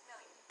 100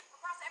 million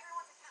across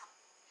everyone's account.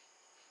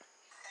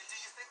 And do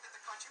you think that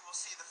the country will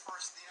see the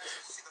first, the United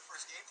States will see the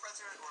first gay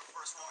president or the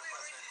first woman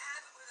president? We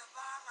have it with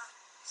Obama,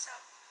 so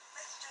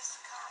let's just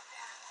calm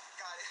down.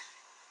 Got it.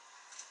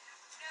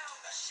 No,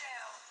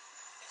 Michelle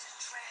is a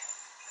trans.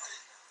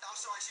 I'm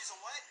sorry, she's a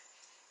what?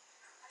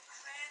 A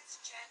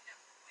transgender.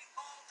 We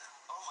all know.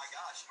 Oh my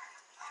gosh.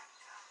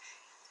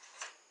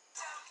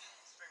 So,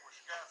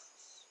 Distinguished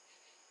guests,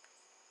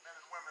 men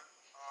and women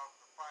of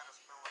the finest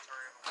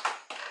military in the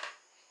world.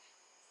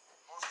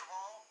 Most of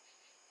all,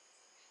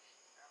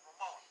 and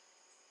Ramona,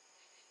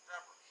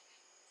 Deborah,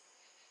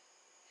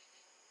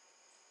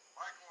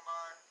 Michael and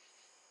I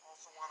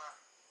also want to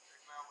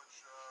acknowledge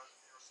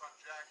your son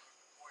Jack, who's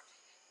deployed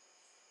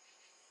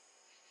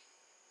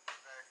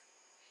today.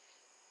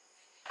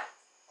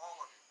 All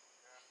of you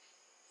have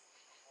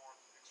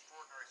performed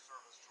extraordinary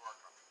service to our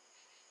country.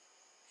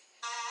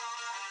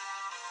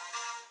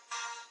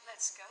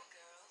 let's go,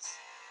 girls.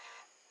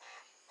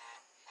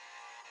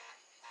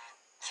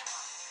 Come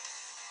on.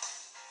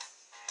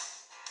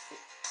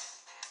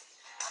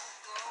 I'm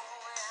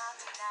going out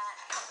tonight.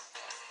 I'm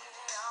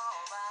feeling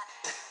alright.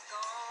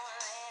 Gonna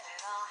let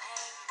it all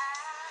hang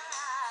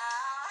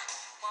out.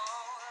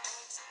 Wanna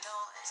make some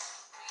noise.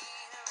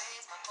 Really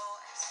raise my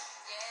voice.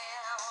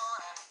 Yeah, I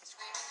wanna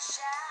scream and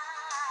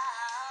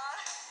shout.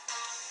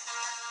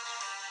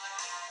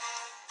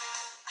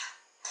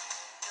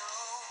 No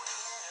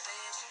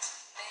inhibitions,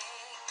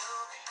 make no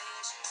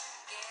conditions.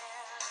 Get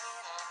a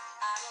little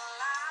out of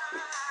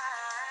line.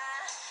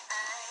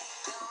 I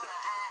ain't gonna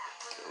act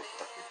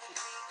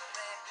politically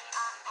correct.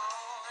 I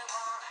only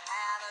wanna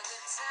have a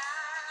good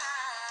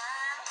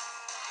time.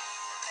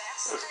 The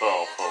best That's thing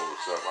all about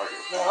Photoshop. I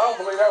can Now, I don't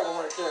believe that one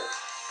right there.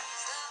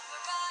 is the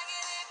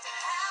prerogative to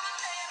have a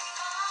little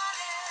fun.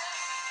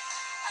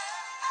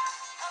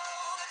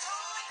 Oh, they're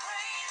totally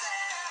crazy.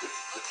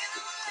 Look at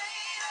them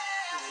lady.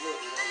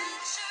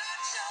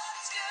 Shirt, short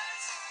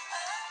skirts.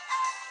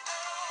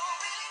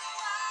 Really go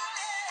wild.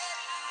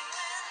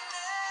 Doing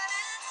it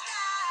in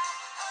style.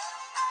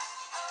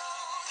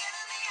 Get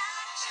in the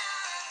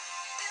action.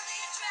 Feel the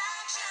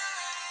attraction.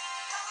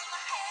 Color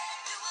my head,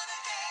 do what I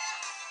dare.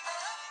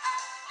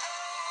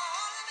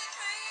 Wanna be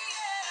free,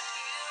 yeah.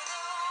 Feel the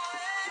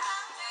way I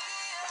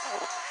feel.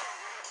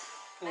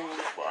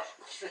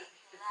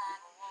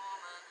 Like a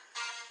woman.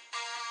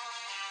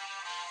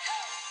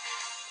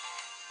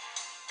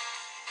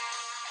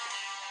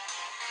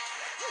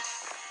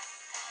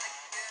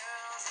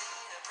 Girls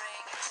need a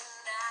break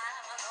tonight.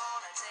 I'm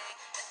gonna take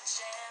a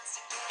chance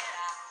to get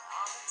out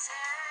on the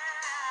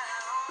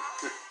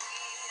town. We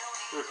don't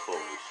need This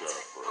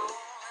Photoshop, bro.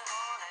 only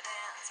wanna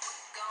dance.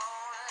 We're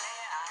gonna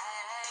let our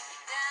hang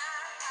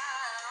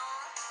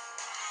down.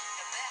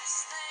 The best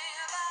thing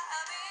about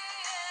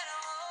being a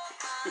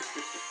woman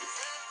is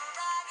the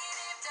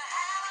prerogative to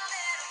have a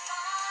little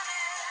fun.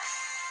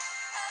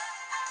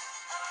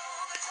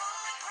 They're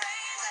totally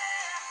crazy.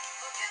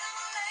 Look at them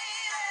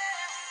lady.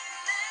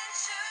 Men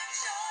shirt,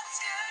 short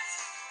skirts.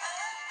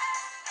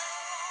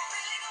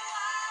 Really go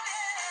wild.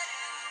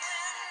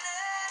 Doing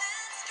it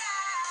in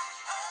style.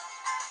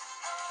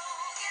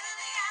 Get in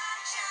the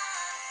action.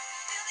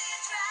 Feel the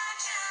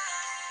attraction.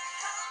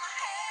 Color my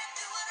head,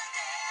 do what I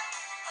dare.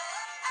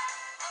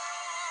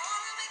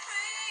 Wanna be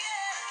free,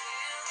 yeah.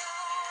 Feel the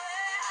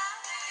way I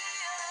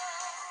feel.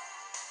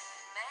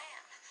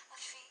 Man, I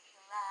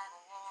feel like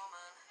a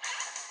woman.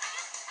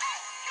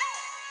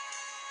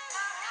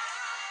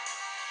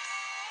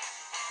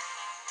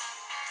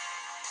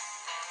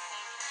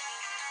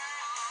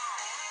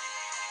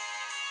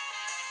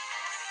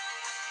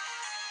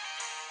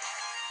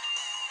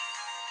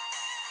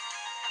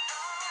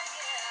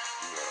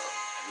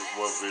 Just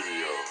one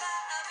video.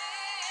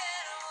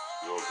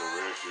 Yo, the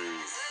red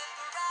shoes.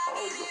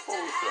 Oh, he's a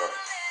Photoshop.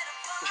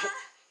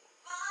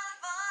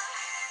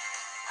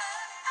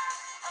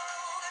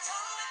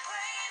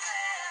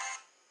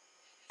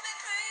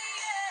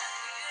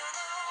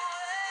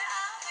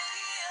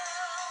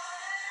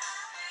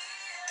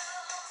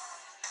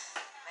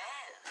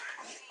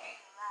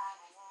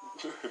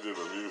 Did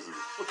the music.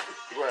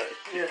 Right.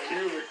 Yeah, the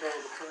music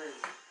goes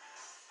crazy.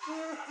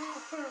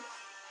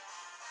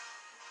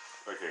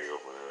 I can't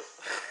open that.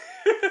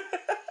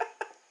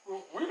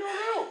 Well, we don't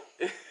know.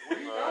 We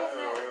No, don't I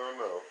know. don't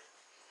know.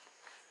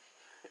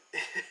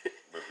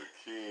 But the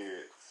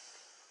kids.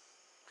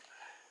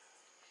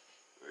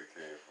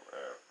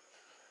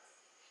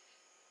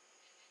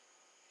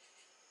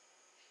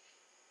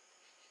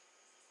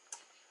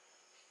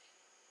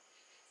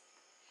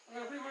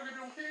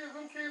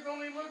 them kids don't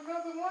even look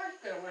nothing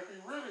like them if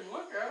you really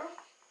look at them.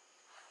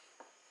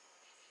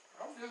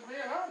 I'm just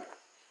being honest.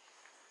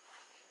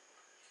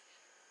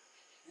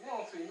 You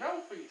don't see no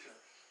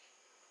features.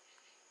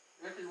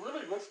 If you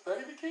really look,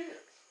 study the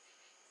kids.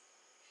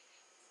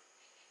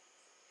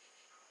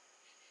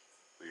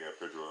 So you got a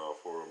picture of all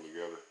four of them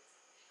together?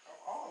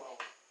 All of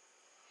them.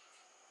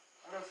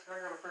 I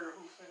gotta figure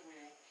who sent me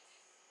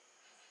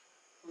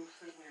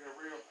the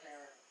real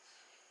parents.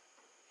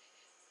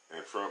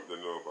 And Trump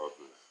didn't know about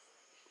this.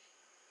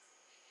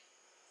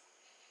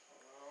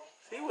 Well,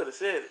 He would have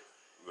said it.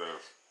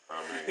 That's, I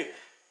mean,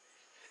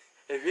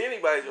 If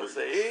anybody's gonna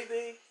say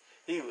anything,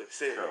 he would have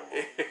said Come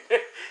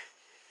it.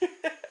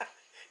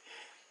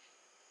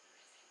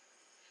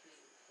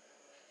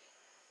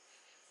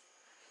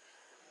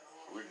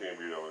 we can't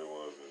be the only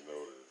ones that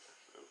know this.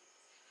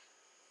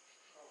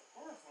 of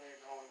course we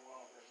ain't the only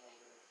ones that know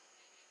this.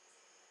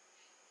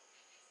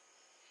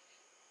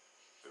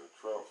 If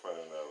Trump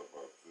found out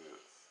about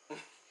this,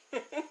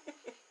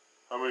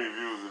 how many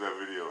views did that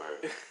video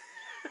have?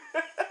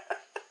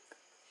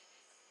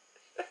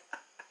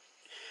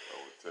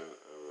 It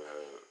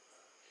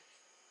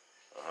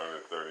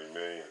had 130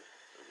 million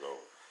ago.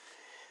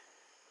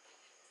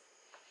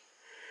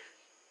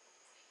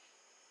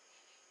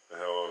 And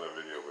how long that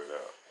video been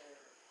out?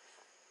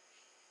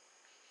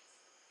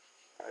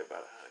 Probably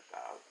about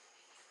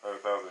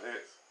 100,000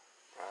 hits?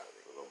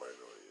 Probably. But nobody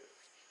know it yet.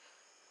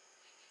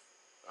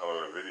 How long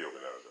that video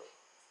been out ago?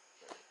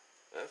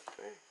 That's the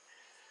thing.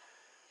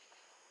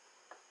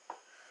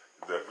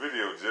 If that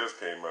video just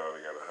came out,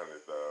 it got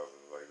 100,000.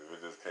 Like if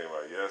it just came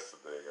out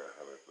yesterday, it got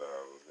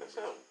 100,000. That's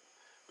something.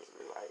 It's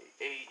been like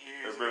 8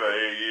 years. It's been like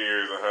 8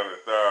 years,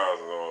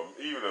 100,000, or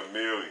even a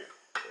million.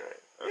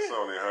 Right. That's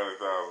only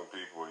 100,000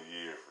 people a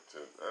year for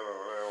 10. That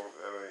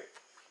ain't.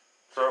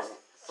 Trump.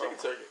 Chicken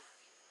turkey.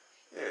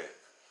 Yeah.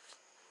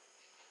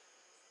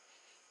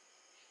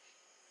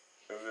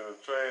 And then a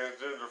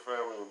transgender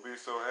family would be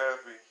so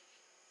happy.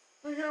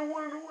 We got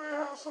one in the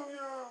warehouse on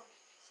y'all.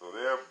 So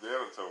they'd have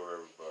told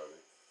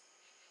everybody.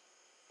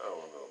 I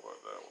don't know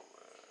about that one,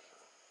 man.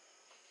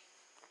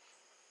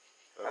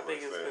 I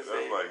think it's because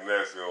that's like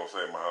Nasty gonna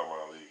say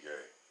Muhammad Ali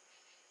gay.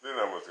 Then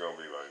I'm just gonna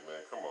be like,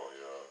 man, come on,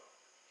 y'all.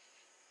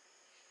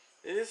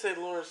 They did say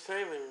Lawrence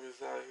Taylor was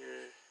out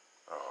here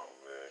Oh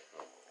man,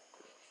 come on.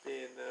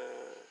 being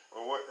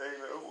Well, what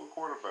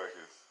quarterback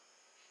is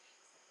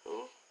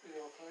who?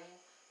 Bill Clinton.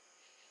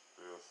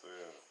 Bill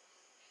Sims?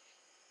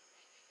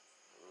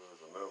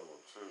 There's another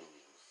one too.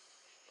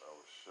 I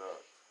was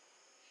shocked.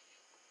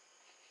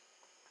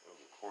 It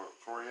was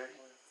Troy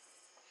Aikman?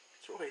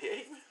 Troy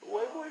Aikman?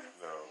 White boy?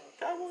 No.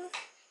 Cowboys?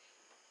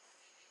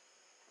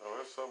 No,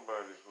 there's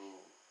somebody who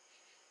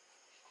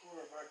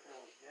Quarterback that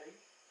was gay.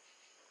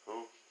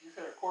 who? You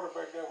said a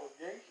quarterback that was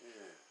gay?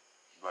 Yeah.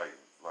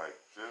 Like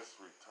just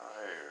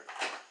retired.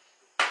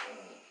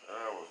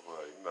 I was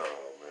like, no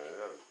man,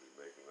 that would be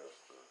making up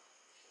stuff.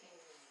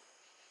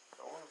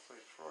 I wanna say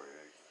Troy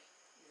Aikman.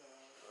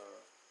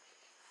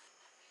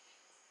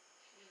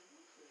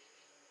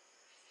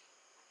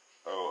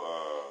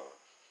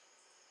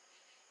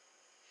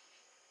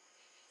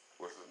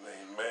 What's his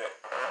name? Matt?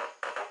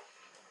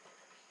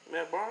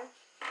 Matt Barnes?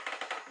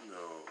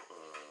 No,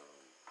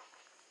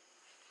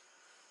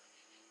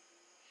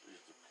 he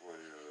used to play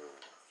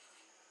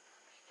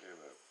in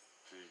a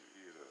TV,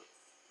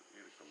 he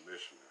the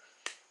commissioner.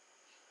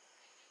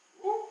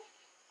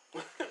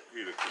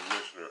 He the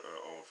commissioner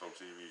on some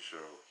TV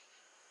show,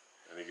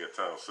 and he got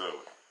Tom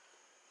Selleck.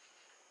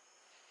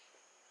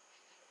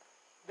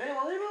 Dan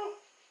Marino?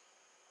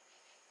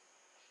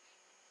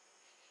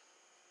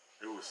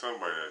 It was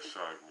somebody that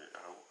shocked me.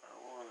 I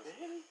want to.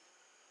 Danny?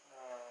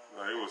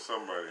 No, it was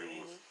somebody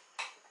who was.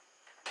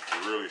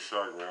 It really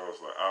shocked me. I was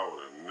like, I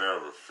would have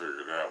never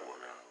figured that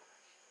one out.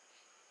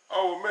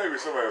 Oh, well, maybe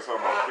somebody was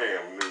talking about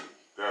Cam Newton.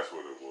 That's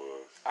what it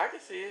was. I can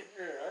see it.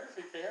 Yeah, I can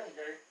see Cam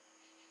gay.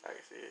 I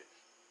can see it.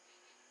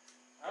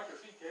 I can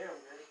see Cam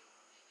gay.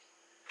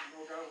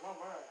 No doubt in my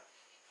mind.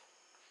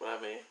 But I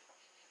mean,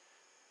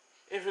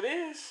 if it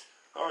is,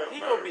 Oh, it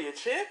he matter. gonna be a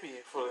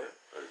champion for it.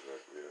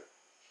 Exactly. Yeah.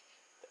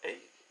 Hey,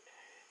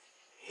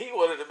 he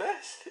one of the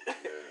best,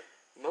 Yeah.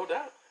 no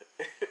doubt.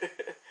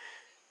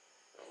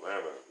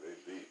 Atlanta, they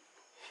deep.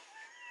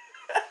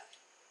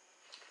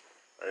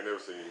 I ain't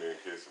never seen a man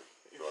kissing,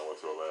 so I went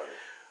to Atlanta.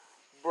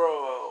 Bro,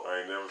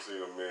 I ain't never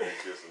seen a man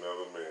kiss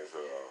another man, so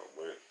I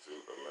went to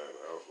Atlanta.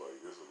 I was like,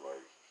 this is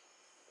like,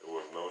 there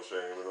was no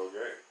shame and no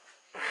game.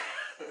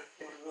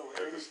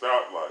 At the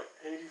stoplight.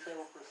 87%.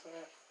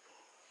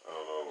 I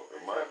don't know.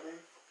 It might.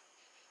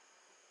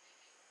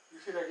 You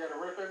see that got a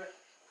rip in it?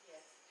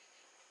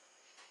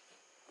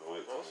 Go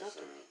ahead, Oh, Tony,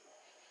 something. send it.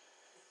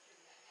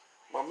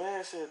 my man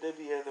said they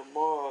be at the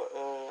mall.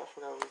 I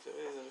forgot what he said.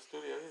 He was in the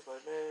studio. He's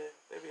like, man,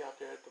 they be out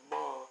there at the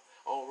mall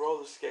on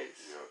roller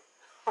skates. Yeah.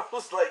 I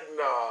was like,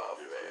 nah,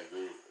 Yes, man. they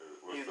do.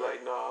 What's He's that? like,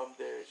 nah, I'm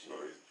dead. Shit. No,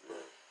 he's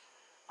dead.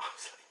 I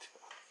was like,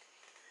 dog.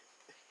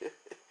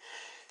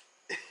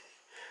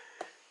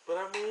 But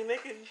I mean, they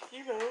can,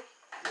 you know,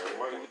 Yeah, do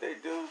money. what they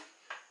do.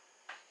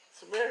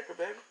 It's America,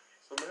 baby.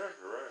 It's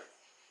America, right?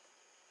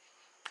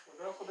 But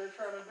that's what they're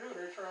trying to do.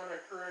 They're trying to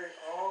create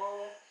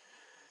all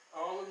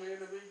the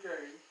men to be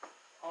gay,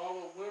 all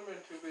the women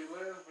to be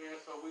lesbian,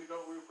 so we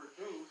don't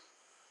reproduce,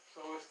 so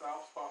it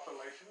stops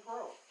population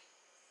growth.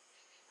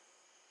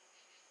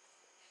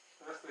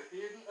 That's the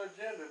hidden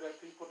agenda that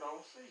people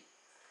don't see.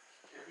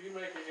 If you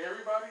making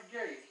everybody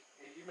gay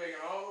and you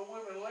making all the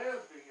women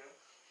lesbians,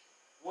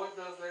 what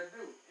does that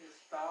do? It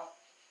stops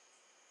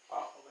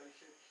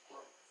population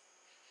growth.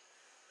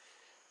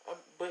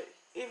 But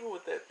even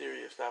with that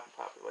theory of stopping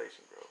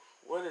population growth,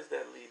 what does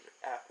that leave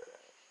after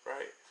that,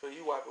 right? So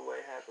you wipe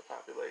away half the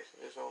population.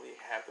 There's only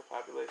half the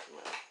population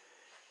left.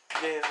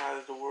 Then how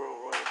does the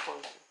world run and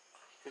function?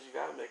 Because you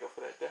got to make up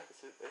for that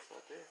deficit that's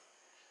not there.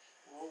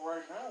 Well,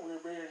 right now we're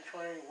being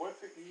trained what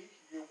to eat.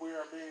 We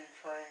are being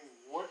trained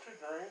what to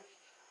drink.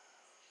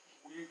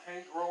 You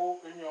can't grow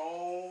in your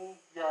own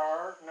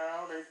yard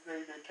now.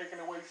 They're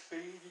taking away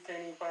seeds. You can't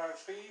even find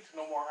seeds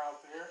no more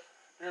out there.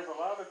 There's a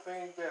lot of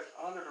things that's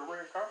under the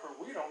red carpet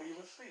we don't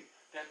even see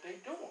that they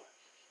doing.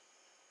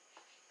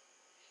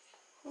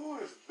 Who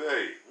is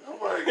they?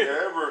 Nobody can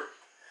ever.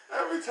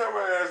 Every time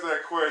I ask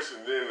that question,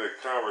 then the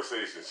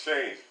conversation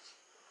changes.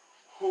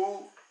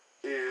 Who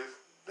is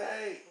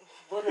they?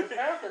 But it's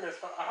happening.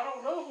 So I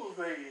don't know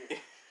who they is.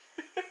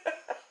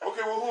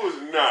 Okay, well, who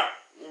is not?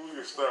 We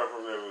can start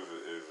from there.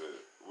 Is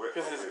it?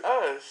 Because it's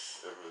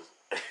us.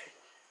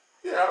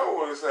 Yeah, I don't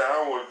want to say I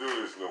don't want to do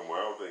this no more.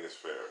 I don't think it's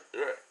fair.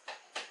 Right.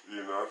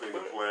 You know, I think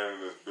the planet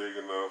is big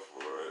enough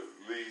for at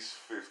least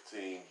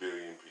 15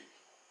 billion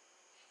people.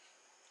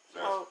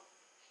 Oh,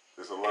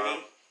 There's a lot.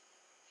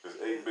 There's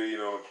 8 billion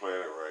on the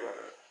planet right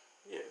now.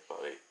 Yeah,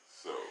 about 8.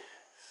 So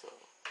So.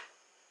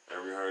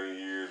 every 100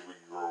 years we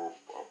grow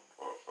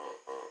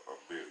a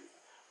billion.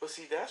 But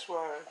see, that's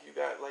why you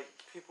got like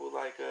people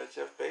like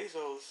Jeff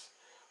Bezos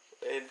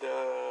and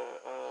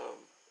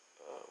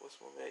what's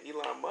my man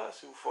Elon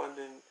Musk who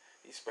funding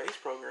these space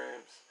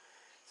programs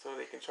so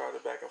they can charter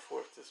back and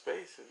forth to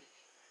space and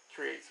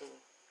create some.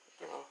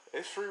 You know,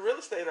 it's free real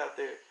estate out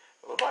there.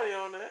 Nobody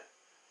on that.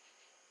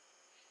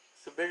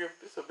 It's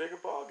a bigger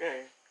ball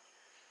game.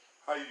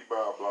 How you buy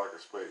a block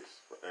of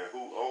space, and who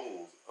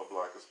owns a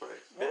block of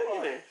space?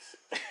 Billionaires.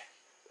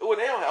 Well,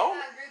 they don't own.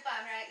 I'm on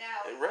Groupon right now.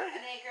 Right.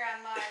 An acre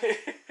on Mars.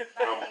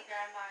 Buy an acre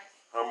on Mars.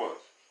 How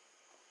much?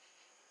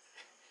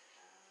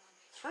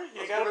 It's free.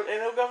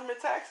 Ain't no government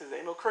taxes.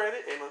 Ain't no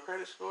credit. Ain't no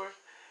credit score.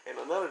 Ain't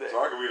no none of that. So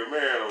I can be the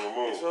man on the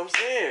moon. That's what I'm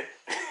saying.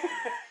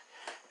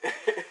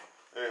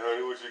 Hey,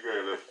 honey, what you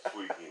got left this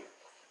weekend?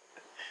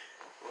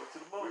 Going to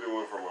the We moon. done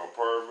went from our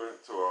apartment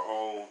to our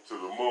home to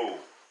the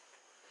moon.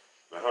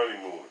 The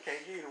honeymoon. Can't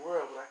give you the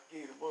world, but I can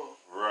give you the moon.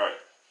 Right.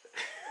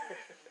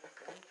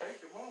 Take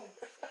the moon.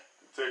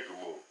 Take the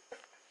moon.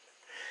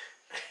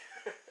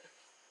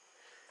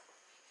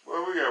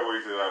 Well, we gotta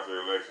wait till after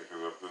the election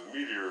because if the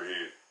meteor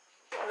hit,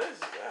 Oh, this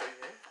is out of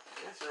here.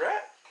 It's a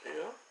wrap, you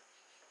know.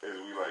 is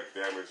we like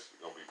damage,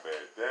 gonna be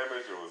bad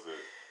damage, or was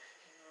it?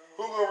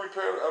 Who gonna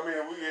repair? I mean,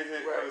 if we get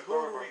hit. Right.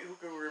 Right. Who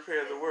can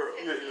repair the world?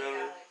 Yeah.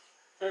 You know?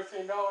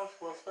 $15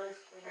 for space.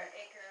 Per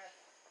acre of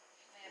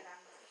land on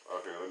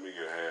Mars. Okay, let me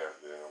get half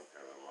then. I'm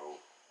kind of low.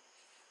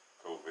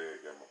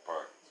 COVID got my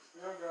pockets.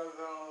 Still got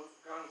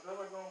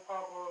Godzilla gonna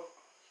pop up.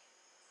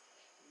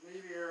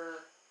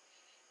 Meteor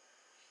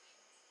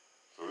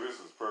So this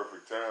is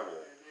perfect timing.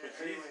 and then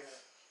For alien. Jesus.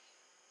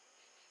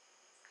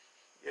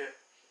 Yeah.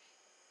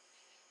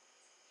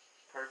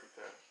 Perfect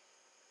time.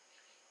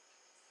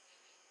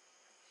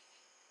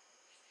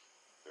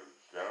 If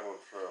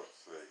Donald Trump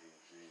said he's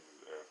Jesus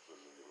after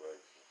the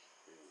election,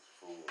 he was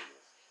fooling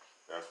us.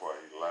 That's why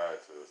he lied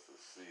to us to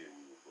see if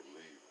we would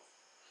believe him.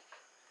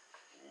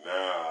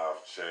 Now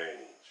I've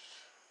changed.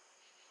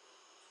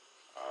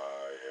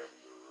 I am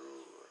the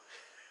ruler.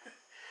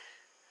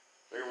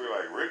 They be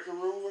like, Rick the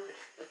ruler?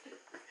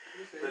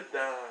 He The said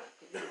Don.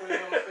 he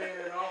plans on staying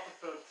in office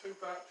to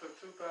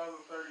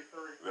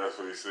 2033. That's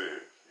what he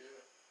said.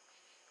 Yeah.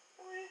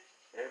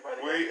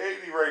 Everybody. Well, he's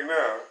 80 right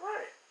now.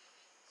 Right.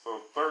 So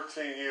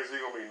 13 years, he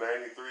gonna be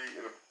 93.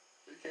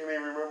 He can't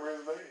even remember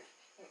his name.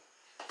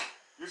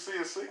 You see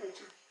his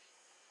signature?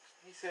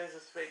 He says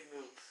it's fake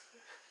news.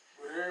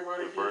 But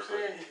everybody Good keeps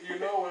birthday. saying, you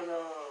know, in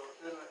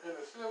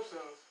the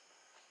Simpsons,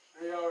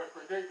 they always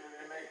predicted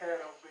and they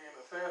had him being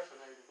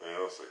assassinated. Man,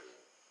 don't say that.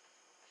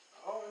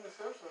 Oh, in the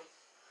Simpsons,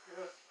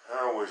 yes. I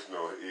don't wish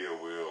no ill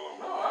will on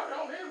No, I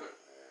don't either.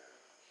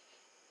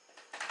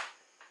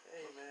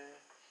 Hey man.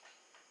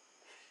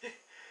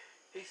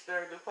 He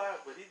stirred the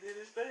pot, but he did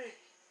his thing.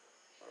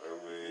 I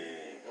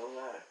mean, Ain't gonna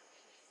lie.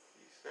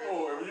 He stirred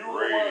Oh, the if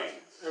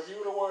Ratings. you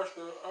would have watched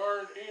the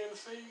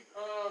RNC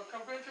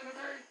convention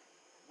today,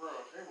 bro,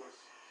 they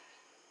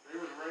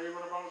was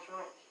raving about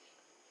Trump.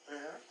 they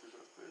have to.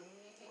 That's it.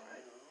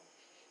 Right.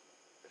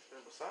 That's the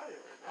Messiah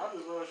right I now.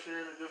 just love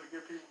sharing it just to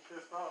get people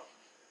pissed off.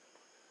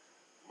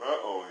 My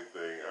only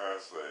thing I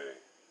say,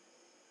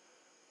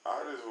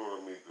 I just want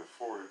to meet the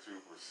 42%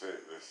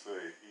 that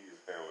say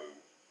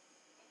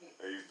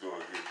he's doing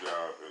a good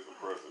job as a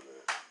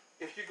president.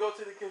 If you go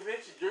to the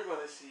convention, you're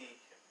gonna see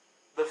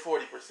the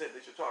 40%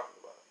 that you're talking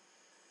about.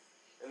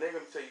 And they're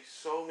going to tell you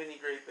so many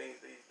great things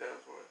that he's done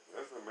for us.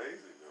 That's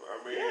amazing, though. I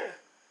mean, Yeah.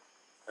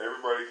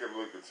 everybody can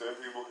look at 10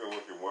 people can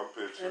look at one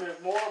picture. And it's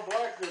more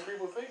black than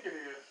people think it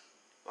is.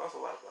 That's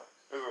a lot of blacks.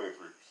 It's only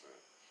 3%.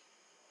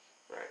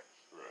 Right.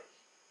 Right.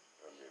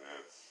 I mean,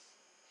 that's,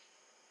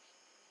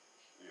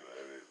 you know,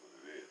 it is what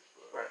it is.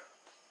 But. Right.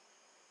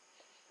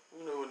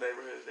 You know what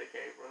neighborhoods they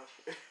came from.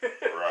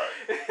 Right.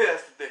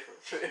 That's the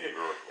difference.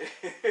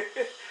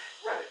 Right.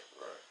 Right.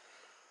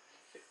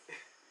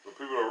 But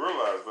people don't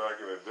realize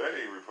back in the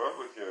day,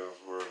 Republicans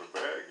were the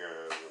bad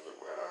guys. And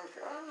well, I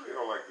really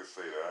don't like to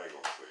say that. I ain't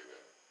going to say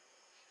that.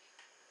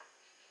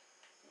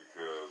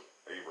 Because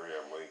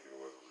Abraham Lincoln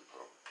was a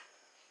Republican.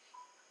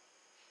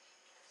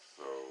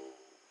 So,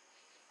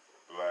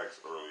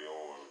 blacks early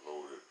on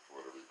voted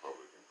for the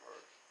Republican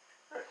Party.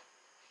 Right.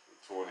 The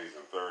 20s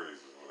and 30s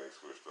is when they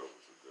switched over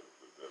to the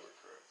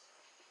Democrats.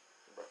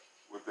 Right.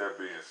 With that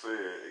being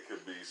said, it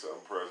could be some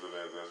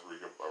president that's a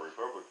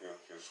Republican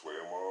can sway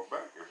them all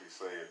back if he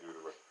say and do the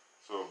right.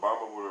 So if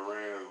Obama would have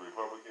ran as a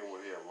Republican,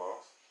 would he have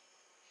lost?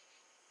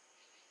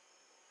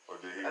 Or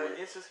did he win?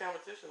 Against his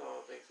competition, I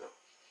don't think so.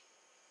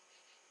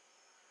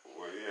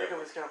 Well, Think yeah,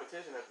 of his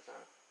competition at the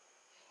time.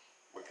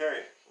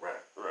 McCain. Right.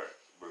 Right.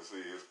 But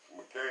see,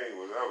 McCain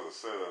that was a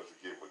setup to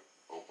get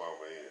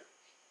Obama in.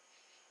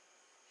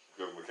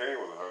 Because McCain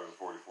was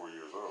 144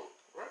 years old.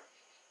 Right.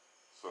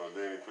 So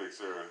then he picked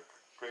Sarah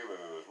Palin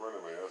as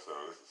running mate. I said,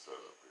 oh, this is set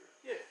up here.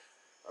 Yeah.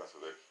 I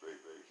said, they.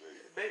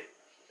 It's bait.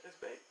 It's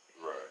bait.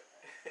 Right.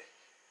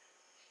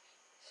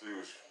 She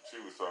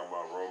was talking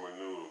about Roman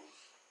noodles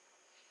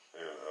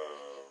and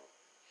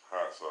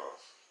hot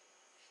sauce.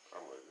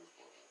 I'm like, this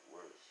woman,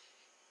 what is she?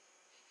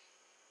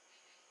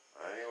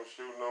 I ain't gonna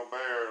shoot no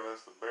bear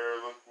unless the bear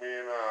look me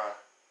in the eye.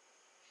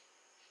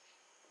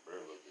 The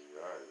bear looked me in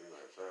the eye. You didn't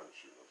have time to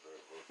shoot no bear.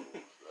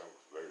 That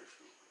was very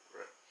stupid.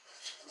 Right.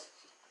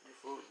 You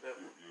fooled them.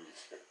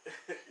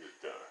 You're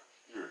done.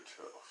 You're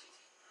toast.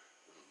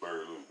 If a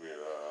bear looked me in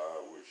the eye, I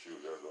would shoot.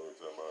 That's the only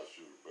time I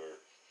shoot a bear.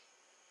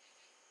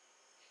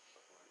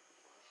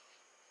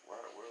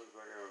 What does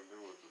that got to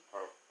do with the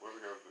pop? What does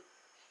it got to do?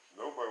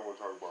 Nobody want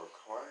to talk about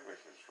climate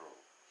control.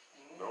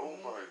 Mm-hmm.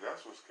 Nobody.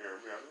 That's what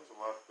scared me. I know there's a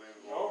lot of things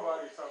going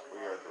Nobody's on. talking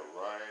We about got the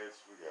that. riots.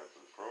 We got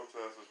the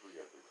protesters. We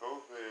got the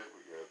COVID.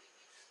 We got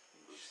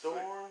the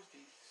Storms,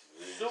 these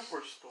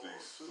superstorms.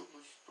 These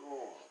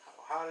superstorms.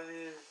 How hot it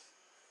is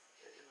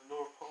in the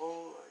North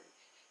Pole. Like,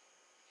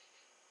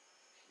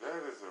 That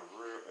is a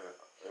real.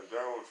 And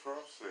Donald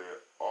Trump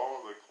said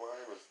all the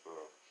climate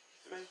stuff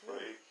is Fake news.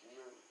 fake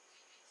news.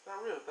 it's not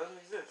real. It doesn't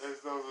exist. It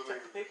doesn't.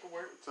 Check the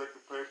paperwork. Check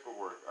the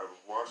paperwork. I've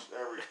watched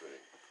everything.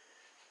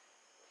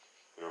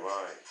 They're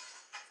lying.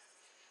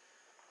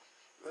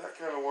 That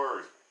kind of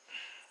worries me.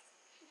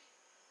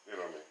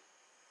 You know what I mean?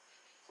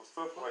 So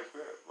stuff like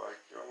that, like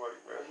I'm like,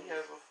 man. He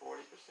has a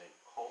 40%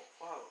 cult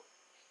follow.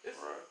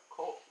 It's Right. a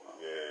cult follow.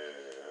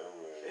 Yeah, I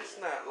mean, It's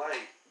not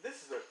like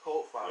this is a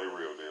cult They follow.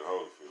 real deal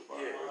Holyfield, by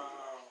the Yeah. way.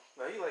 Wow.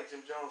 Now he like Jim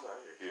Jones out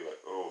here. He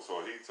like, oh,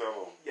 so he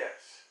tell them.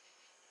 Yes.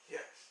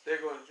 Yes. They're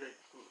going to drink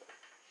Kool-Aid.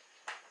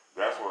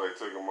 That's why they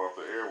took him off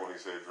the air when he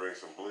said drink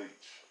some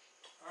bleach.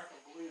 I can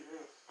believe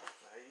this.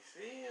 Now you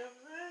see him,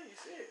 man. You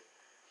see it.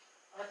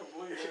 I can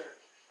believe that.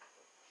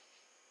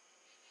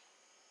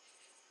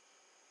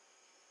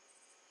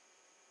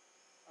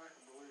 I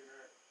can believe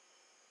that.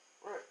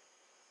 Right.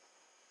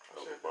 I That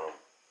was said a bum.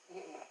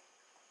 Mm-mm.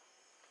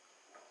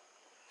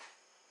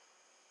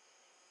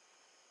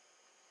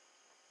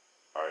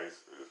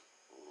 Ice is.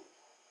 Ooh.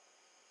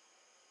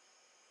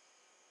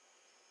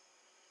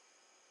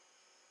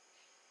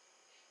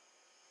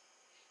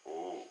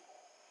 Ooh.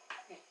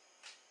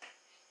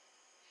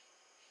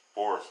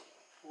 Forcing.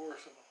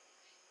 Forcing them.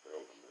 That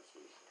was a miss.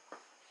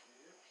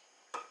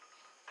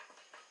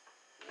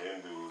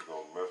 Hindus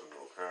don't mess with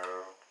no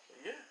cow.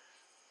 Yeah.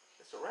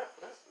 It's a wrap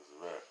for that. This is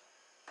that.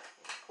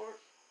 Pork.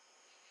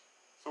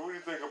 So what do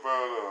you think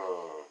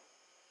about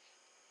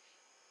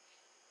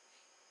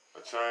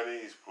a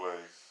Chinese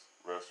place,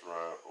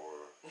 restaurant,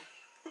 or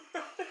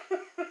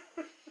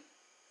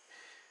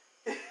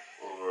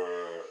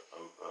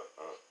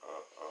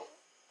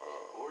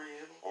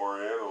Oriental.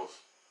 Oriental's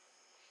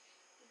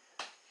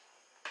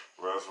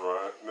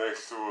restaurant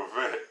next to a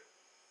vet?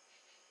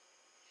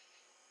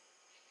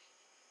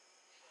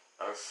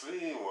 I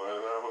seen one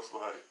and I was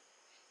like,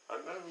 I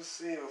never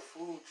seen a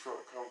food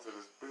truck come to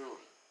this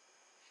building.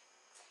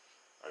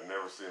 I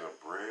never seen a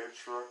bread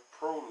truck,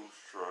 produce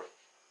truck,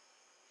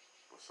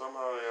 but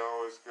somehow they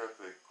always got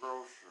their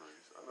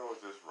groceries. I know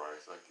it's just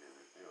rice, I get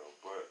it, you know,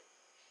 but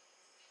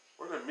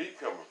where the meat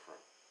coming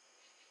from?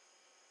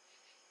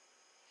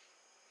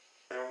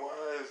 And why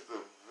is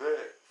the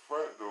vet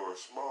front door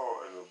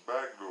small and the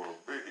back door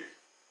big?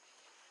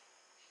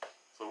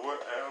 So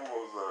what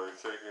animals are they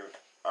taking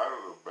out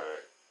of the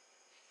back?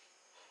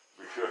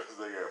 Because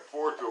they got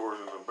 4 doors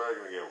in the back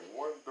and they got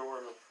 1 door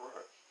in the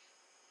front.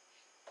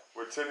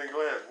 With tinted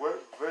glass.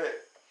 What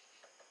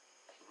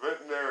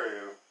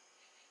veterinarian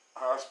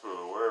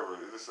hospital, whatever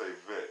it is, just say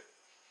vet.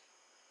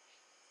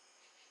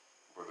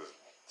 But it's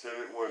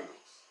tinted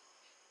windows.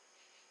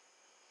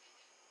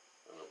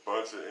 And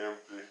bunch of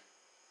empty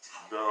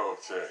dog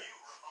chains.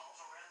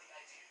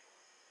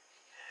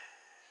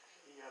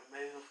 You got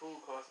amazing food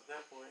costs at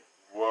that point.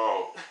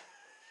 Whoa.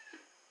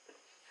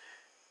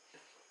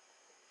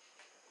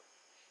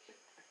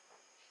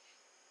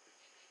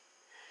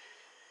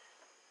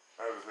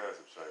 I just had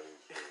some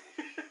Chinese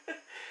food.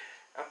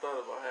 I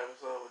thought about having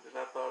some, but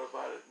then I thought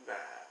about it. Nah.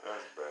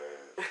 That's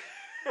bad.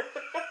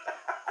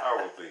 I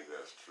don't think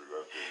that's true.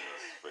 I think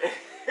that's fake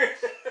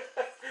news.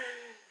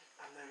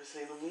 I've never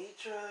seen a meat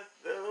truck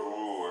though.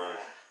 Ooh,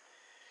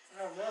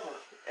 I've never.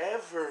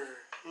 Ever.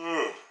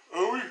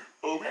 we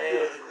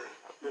Ever.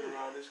 I've been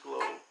around this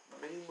globe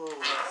many moons.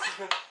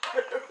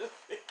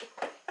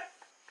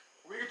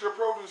 Where you get your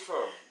produce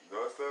from? No,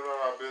 that's not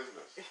our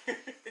business.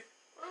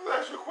 Let's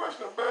ask you a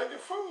question about your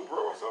food,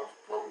 bro. Some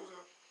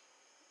produce.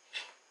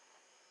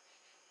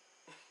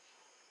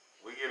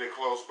 We get it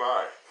close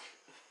by.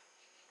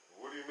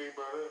 What do you mean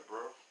by that,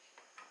 bro?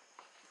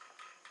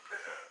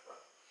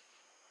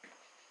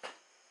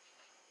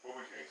 Well,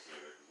 we can't say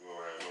that because we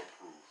don't have no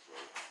proof. So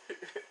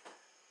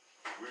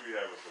we be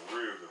having some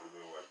ribs that we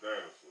look like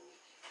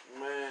dinosaurs.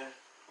 Man.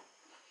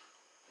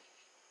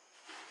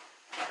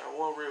 That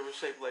one rib was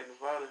shaped like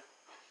Nevada.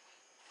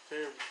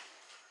 Terrible.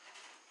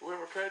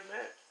 Whoever cutting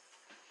that?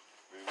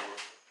 You know?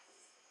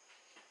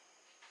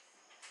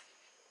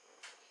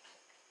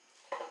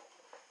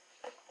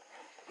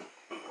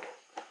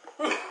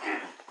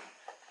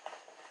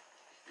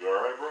 You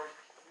alright, bro?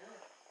 Yeah.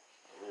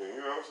 I mean,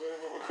 you know what I'm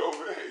saying? With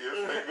COVID, yes,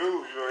 they do.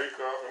 You know, he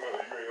coughing. You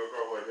ain't gonna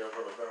cough like that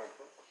from the down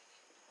front.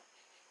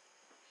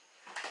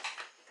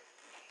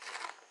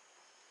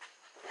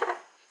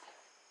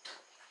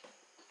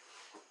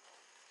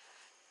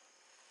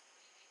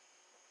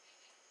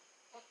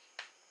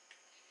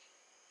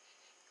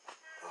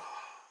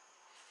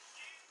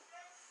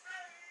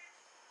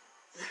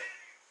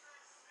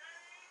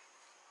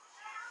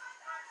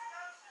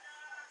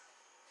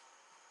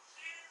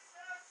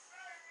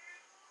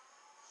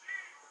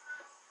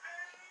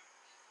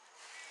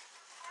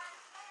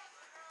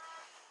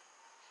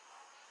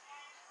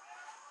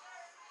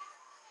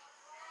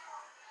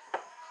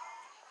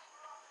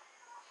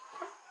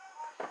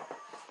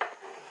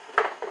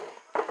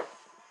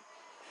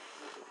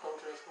 There's a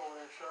protest going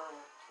in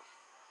Charlotte.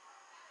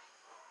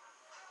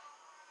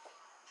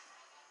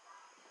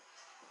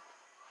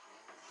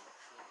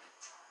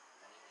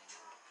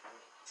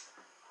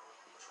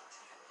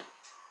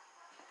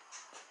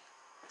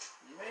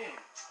 Man.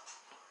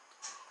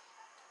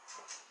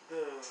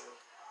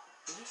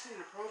 Did you see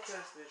the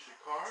protest in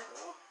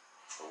Chicago?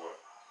 For what?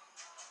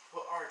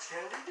 For R.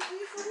 Kelly to be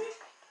free?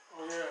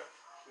 Oh yeah.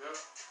 Yep.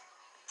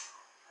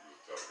 You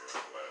was telling me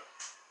I'm glad.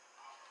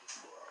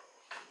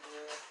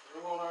 Yeah. They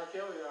want R.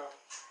 Kelly out.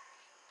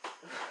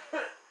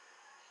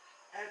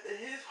 After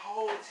his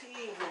whole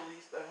team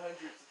released the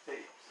hundreds of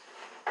tapes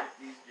with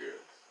these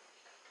girls.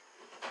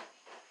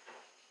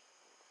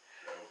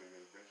 You don't think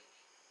that's bad?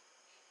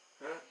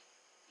 Huh?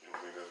 You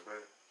don't think that's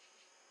bad?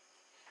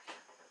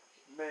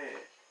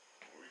 Man.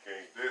 We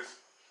can't diss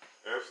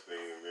Epstein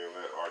and then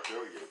let R.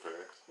 Kelly get a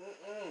pass.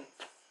 Mm-mm.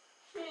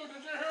 Dude,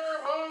 did you hear,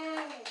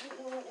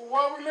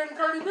 why we letting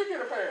Cardi B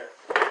get a pass?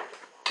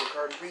 What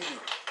Cardi B do?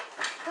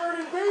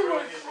 Cardi B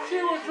she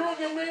was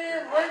drugging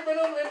men, raping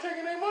them, and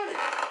taking their money.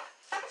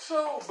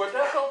 So, but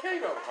that's okay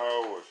though.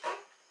 How old was she?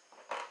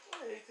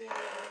 18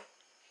 years old.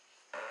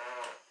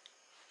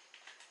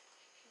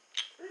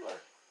 Free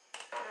life.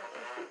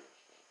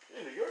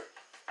 In New York.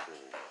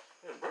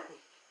 In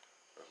Brooklyn.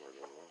 That's where it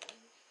goes on.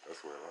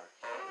 That's where it like.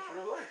 It's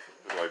real life.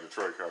 It's like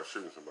Detroit cops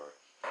shooting somebody.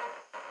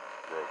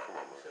 Bro,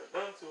 come on, man. Shut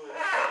down to it.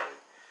 Like,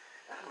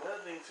 that's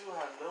another thing too,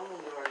 how known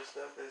you are to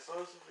stuff that's so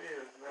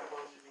severe is not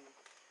supposed to be.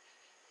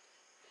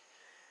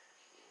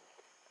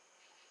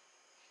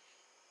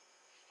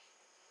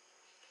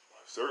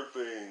 Certain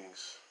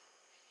things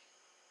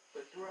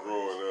But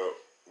growing up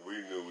we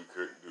knew we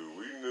couldn't do.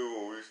 We knew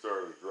when we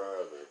started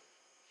driving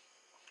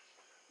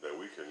that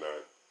we could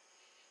not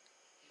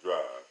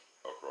drive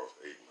across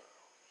 8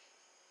 miles.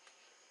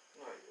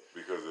 Like that.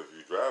 Because if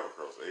you drive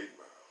across 8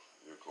 miles,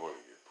 you're going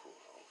to get pulled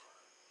over.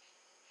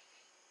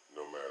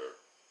 No matter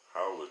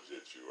how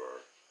legit you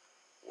are,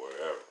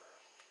 whatever.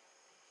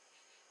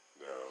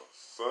 Now,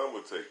 some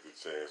would take the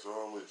chance, oh,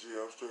 I'm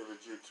legit, I'm straight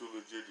legit, too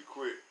legit to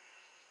quit.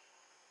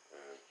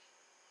 And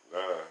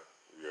now,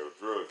 you have a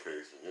drug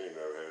case and you ain't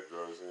never had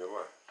drugs in your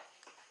life.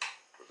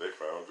 But they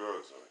found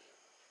drugs on you.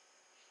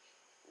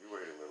 You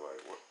wait a minute,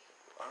 like, what?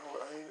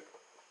 I ain't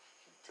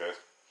test,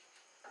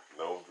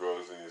 no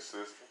drugs in your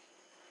system.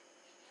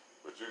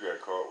 But you got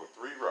caught with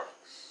 3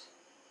 rocks.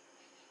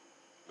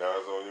 Now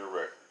it's on your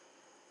record.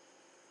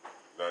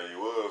 Now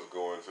you was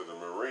going to the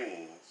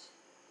Marines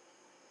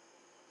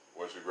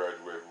once you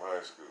graduate from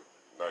high school.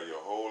 Now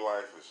your whole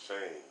life has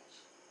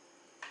changed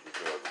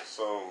because of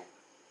some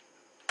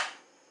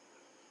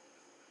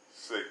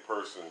sick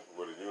person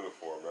with a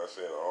uniform. Not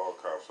saying all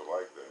cops are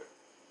like that,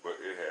 but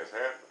it has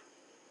happened.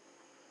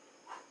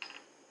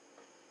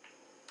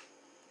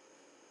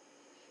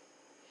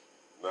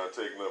 Not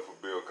not taking up for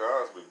Bill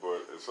Cosby,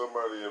 but if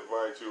somebody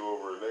invites you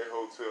over in their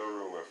hotel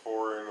room at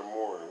 4 in the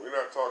morning, we're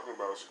not talking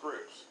about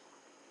scripts.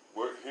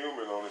 What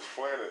human on this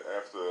planet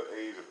after the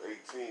age of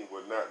 18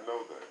 would not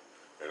know that?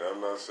 And I'm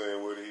not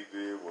saying what he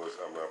did was,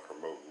 I'm not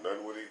promoting none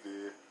of what he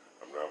did.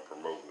 I'm not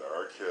promoting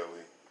R.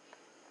 Kelly.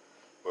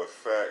 But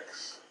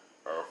facts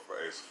are,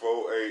 it's 4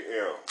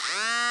 a.m.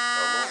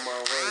 I'm on my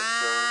way,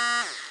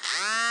 sir.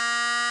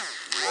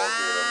 You walk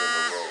in, I'm in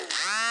the road.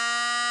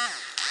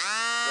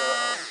 Now,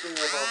 I'm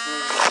thinking about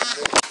doing my next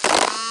movie.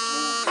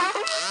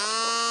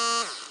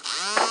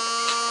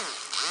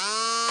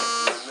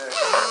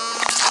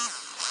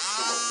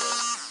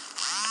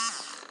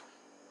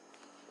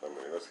 I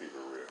mean, let's keep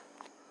it real.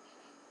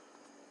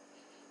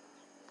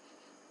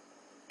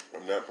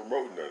 I'm not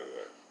promoting none of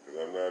that. Because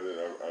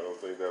I don't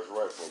think that's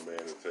right for a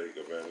man to take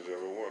advantage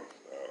of a woman.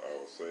 I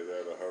will say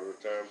that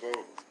 100 times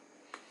over.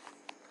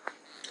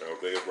 I don't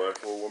think it's right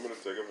for a woman to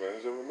take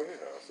advantage of a man.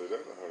 I'll say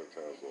that 100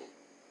 times over.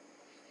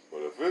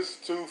 But if it's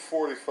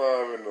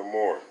 2:45 in the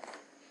morning,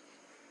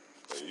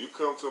 and you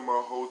come to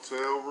my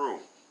hotel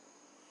room,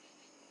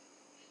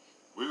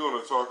 we're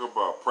going to talk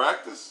about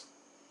practice?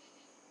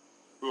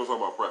 We're going to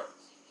talk about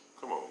practice.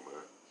 Come on,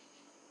 man.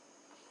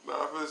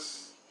 Now, if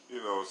it's,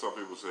 some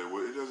people say,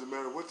 well, it doesn't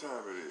matter what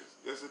time it is.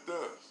 Yes, it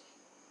does.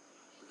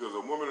 Because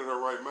a woman in her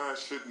right mind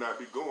should not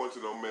be going to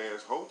no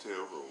man's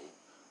hotel room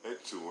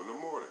at 2 in the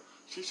morning.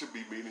 She should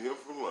be meeting him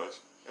for lunch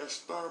at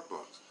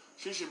Starbucks.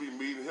 She should be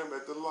meeting him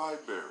at the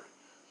library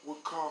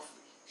with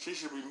coffee. She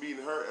should be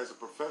meeting her as a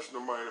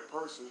professional-minded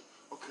person.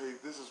 Okay,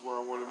 this is where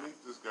I want to meet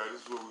this guy.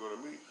 This is where we're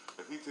going to meet.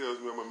 If he tells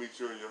me I'm going to meet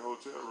you in your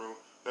hotel room,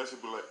 that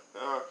should be like,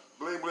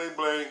 bling, bling,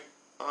 bling,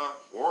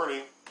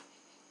 warning.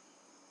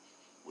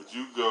 Would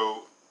you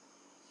go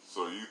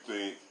so you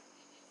think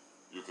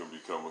you can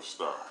become a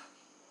star?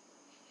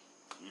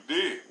 You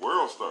did.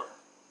 World star.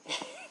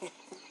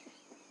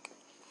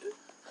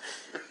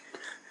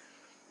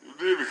 You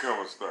did become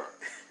a star.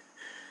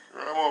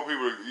 I want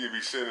people to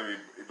be sending me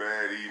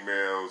bad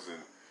emails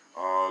and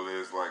all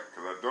this,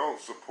 because I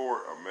don't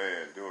support a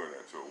man doing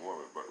that to a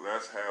woman, but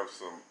let's have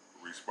some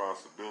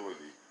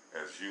responsibility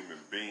as human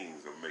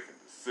beings of making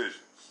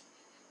decisions.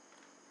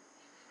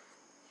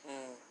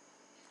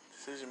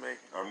 Decision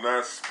making. I'm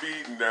not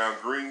speeding down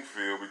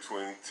Greenfield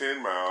between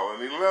 10 Mile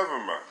and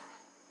 11 Mile.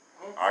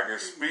 I can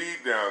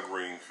speed down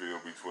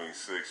Greenfield between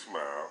 6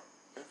 Mile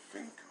and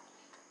Finkel.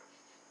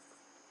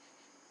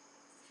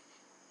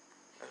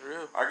 That's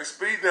real. I can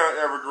speed down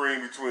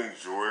Evergreen between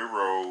Joy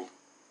Road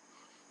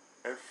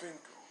and Finkel.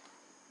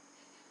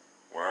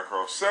 When I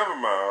cross 7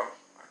 Mile,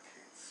 I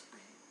can't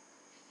speed.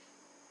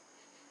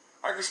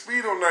 I can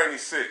speed on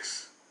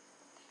 96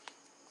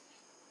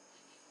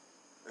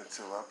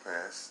 until I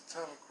pass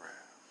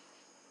Telegraph.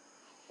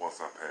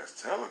 Once I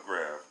pass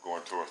Telegraph,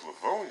 going towards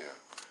Livonia,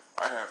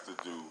 I have to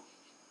do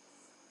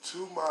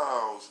 2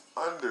 miles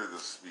under the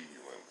speed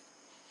limit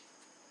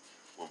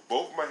with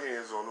both my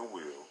hands on the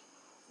wheel,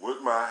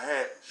 with my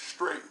hat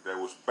straight that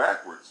was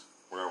backwards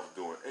when I was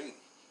doing 8.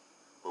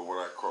 But when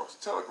I cross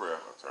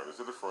Telegraph, I turn it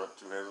to the front,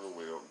 2 hands on the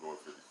wheel, I'm going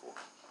 54.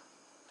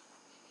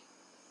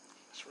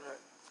 That's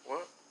right.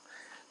 Well,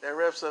 that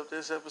wraps up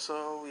this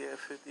episode. We have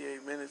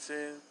 58 minutes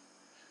in.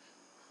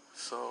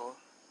 So,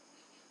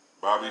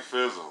 Bobby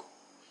Fizzle,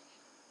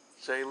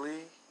 Jay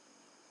Lee,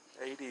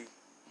 AD.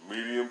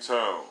 Medium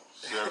Tone,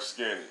 Chef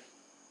Skinny,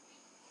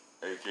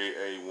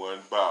 a.k.a. One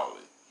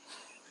Bowley.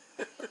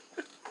 I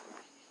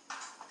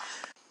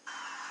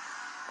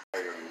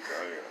ain't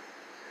gonna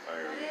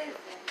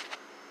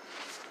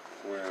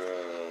when you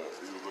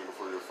was looking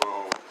for your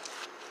phone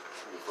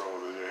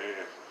was in your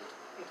hand.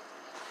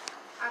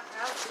 I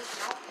was just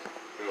talking.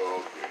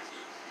 Oh, okay.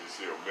 You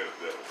see a minute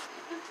that one.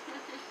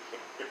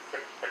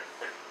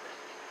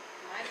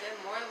 I did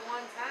more than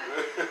one time.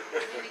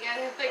 We've been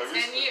together like Have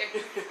 10 years.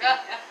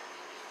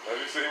 Have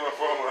you seen my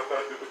phone?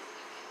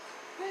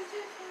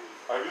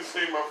 Have you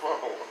seen my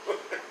phone?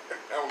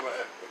 I'm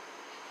laughing.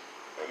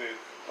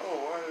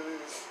 Why did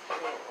this?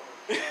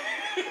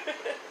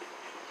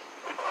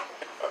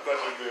 I thought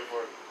you did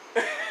funny.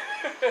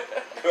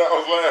 I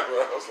was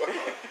laughing. I was like,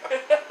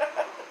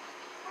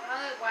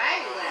 Why are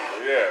you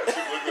laughing? yeah,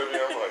 she looked at me.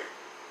 I'm like,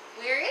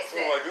 Where is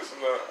I'm it? like, this is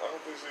not. I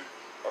don't think she.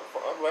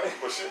 I'm laughing,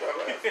 but she not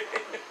laughing.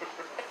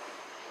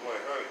 I'm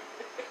like, honey,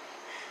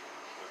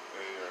 just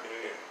in your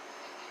head.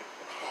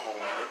 Oh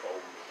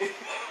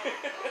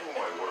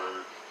my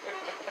word.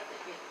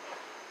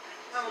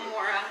 I'm a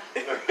moron. I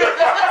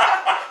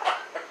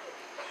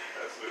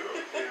said,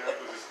 okay, I have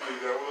to just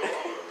leave that one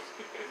alone.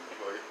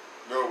 Like,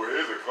 no, but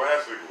here's a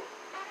classic one.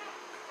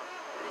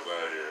 It was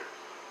out here.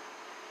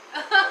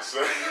 I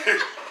said,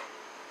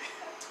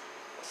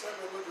 I've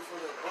been looking for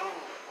that bowl.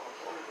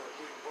 That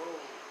big bowl.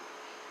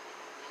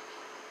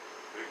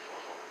 Big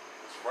bowl.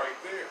 It's right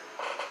there.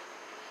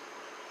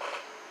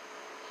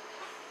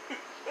 She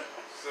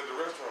said the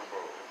restaurant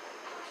bowl.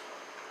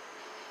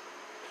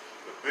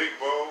 The big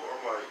bowl,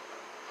 I'm like,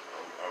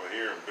 I'm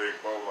hearing big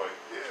bowl, like,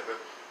 yeah,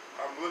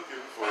 I'm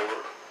looking for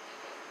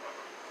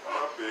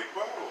my big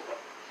bowl.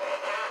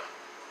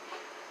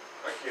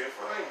 I can't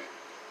find it.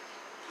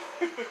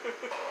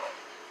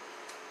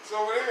 It's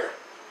over there.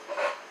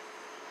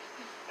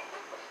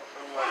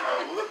 I'm like,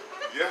 I looked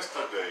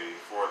yesterday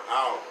for an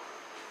hour.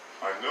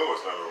 I know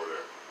it's not over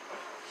there.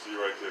 She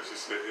right there. She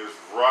said, it's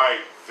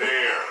right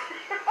there.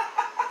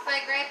 It's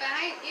like right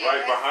behind you.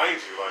 Right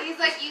behind you. Like, He's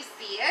like, you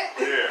see it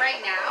Yeah.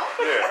 right now?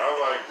 yeah, I'm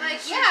like, do you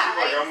Like, see? yeah,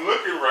 She's like, I'm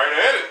looking right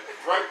at it.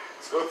 Right.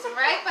 So It's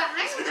right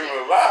behind it's you.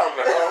 even alive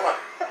now. I'm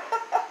like,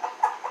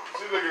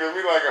 she's looking at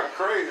me like I'm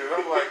crazy. And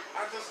I'm like,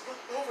 I just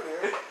looked over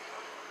there.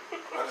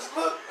 I just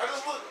looked.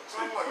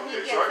 So I'm like,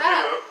 okay, so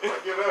I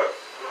get up.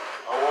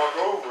 I walk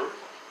over.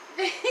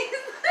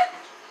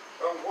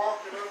 I'm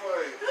walking. I'm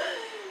like,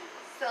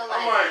 So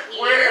I'm like,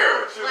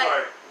 where? She's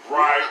like,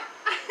 right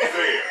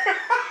there.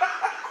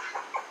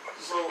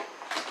 So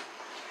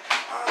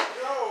I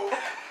go,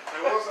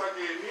 and once I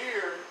get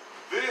here,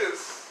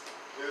 this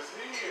is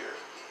here.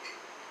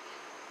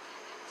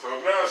 So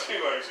now she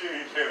ain't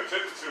even paying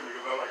attention to me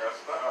because I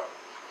stopped.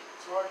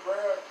 So I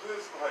grabbed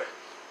this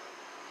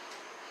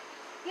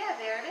yeah,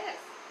 there it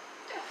is.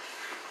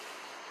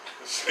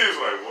 she was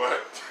like,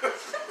 what? I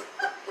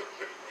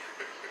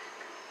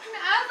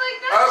was like,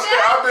 no, I said,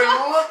 Dad. I've been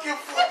looking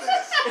for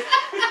this.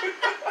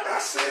 I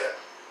said,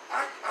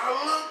 I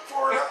looked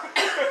for it,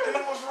 and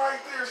it was right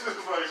there. She was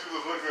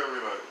looking at me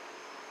like,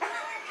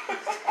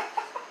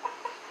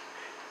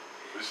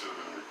 this should have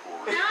been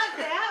recorded. Not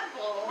that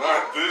bowl.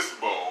 Not this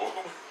bowl.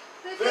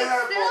 There's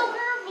that a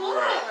silver bowl.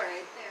 bowl Right.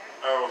 right there.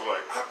 I was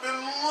like, I've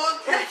been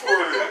looking for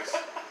this.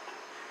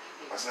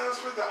 I said, I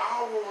spent the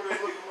hour over there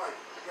looking like,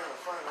 I gotta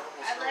find it.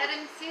 I let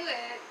him do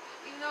it.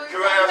 You know,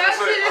 Because I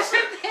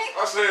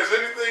said, is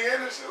anything in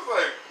it? She was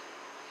like,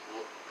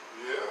 well,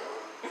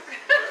 yeah.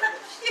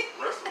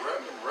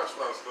 Random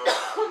restaurant stuff.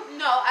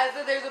 No, I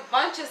said there's a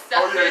bunch of stuff.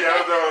 Oh, yeah,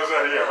 I was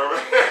like,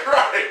 yeah,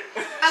 right.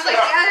 I was like,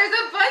 yeah, there's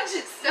a bunch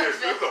of stuff. Yes,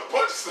 there's a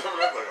bunch of stuff.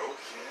 And I was like,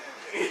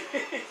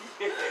 okay.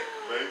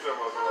 Man, you talking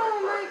about Oh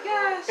my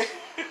gosh.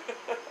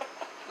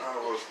 I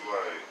was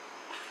like,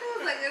 It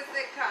was like a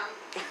sitcom.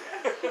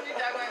 You're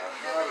talking about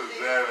how does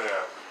that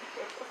happen?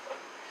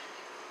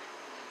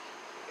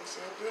 I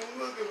said, I've been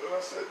looking. And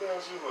I sat down.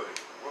 She was like,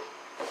 what?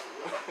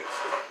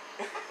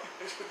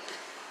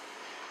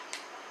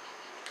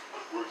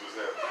 What just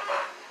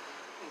happened?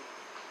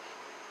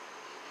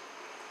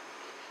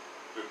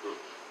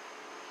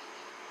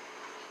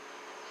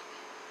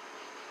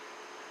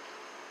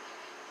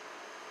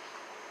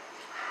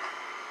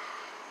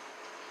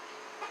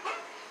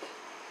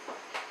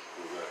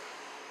 Who's that?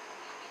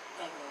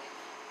 I don't know.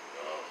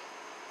 Oh.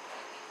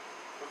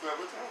 What time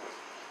is it?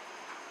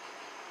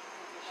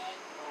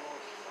 Oh,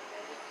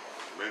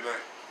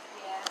 Midnight?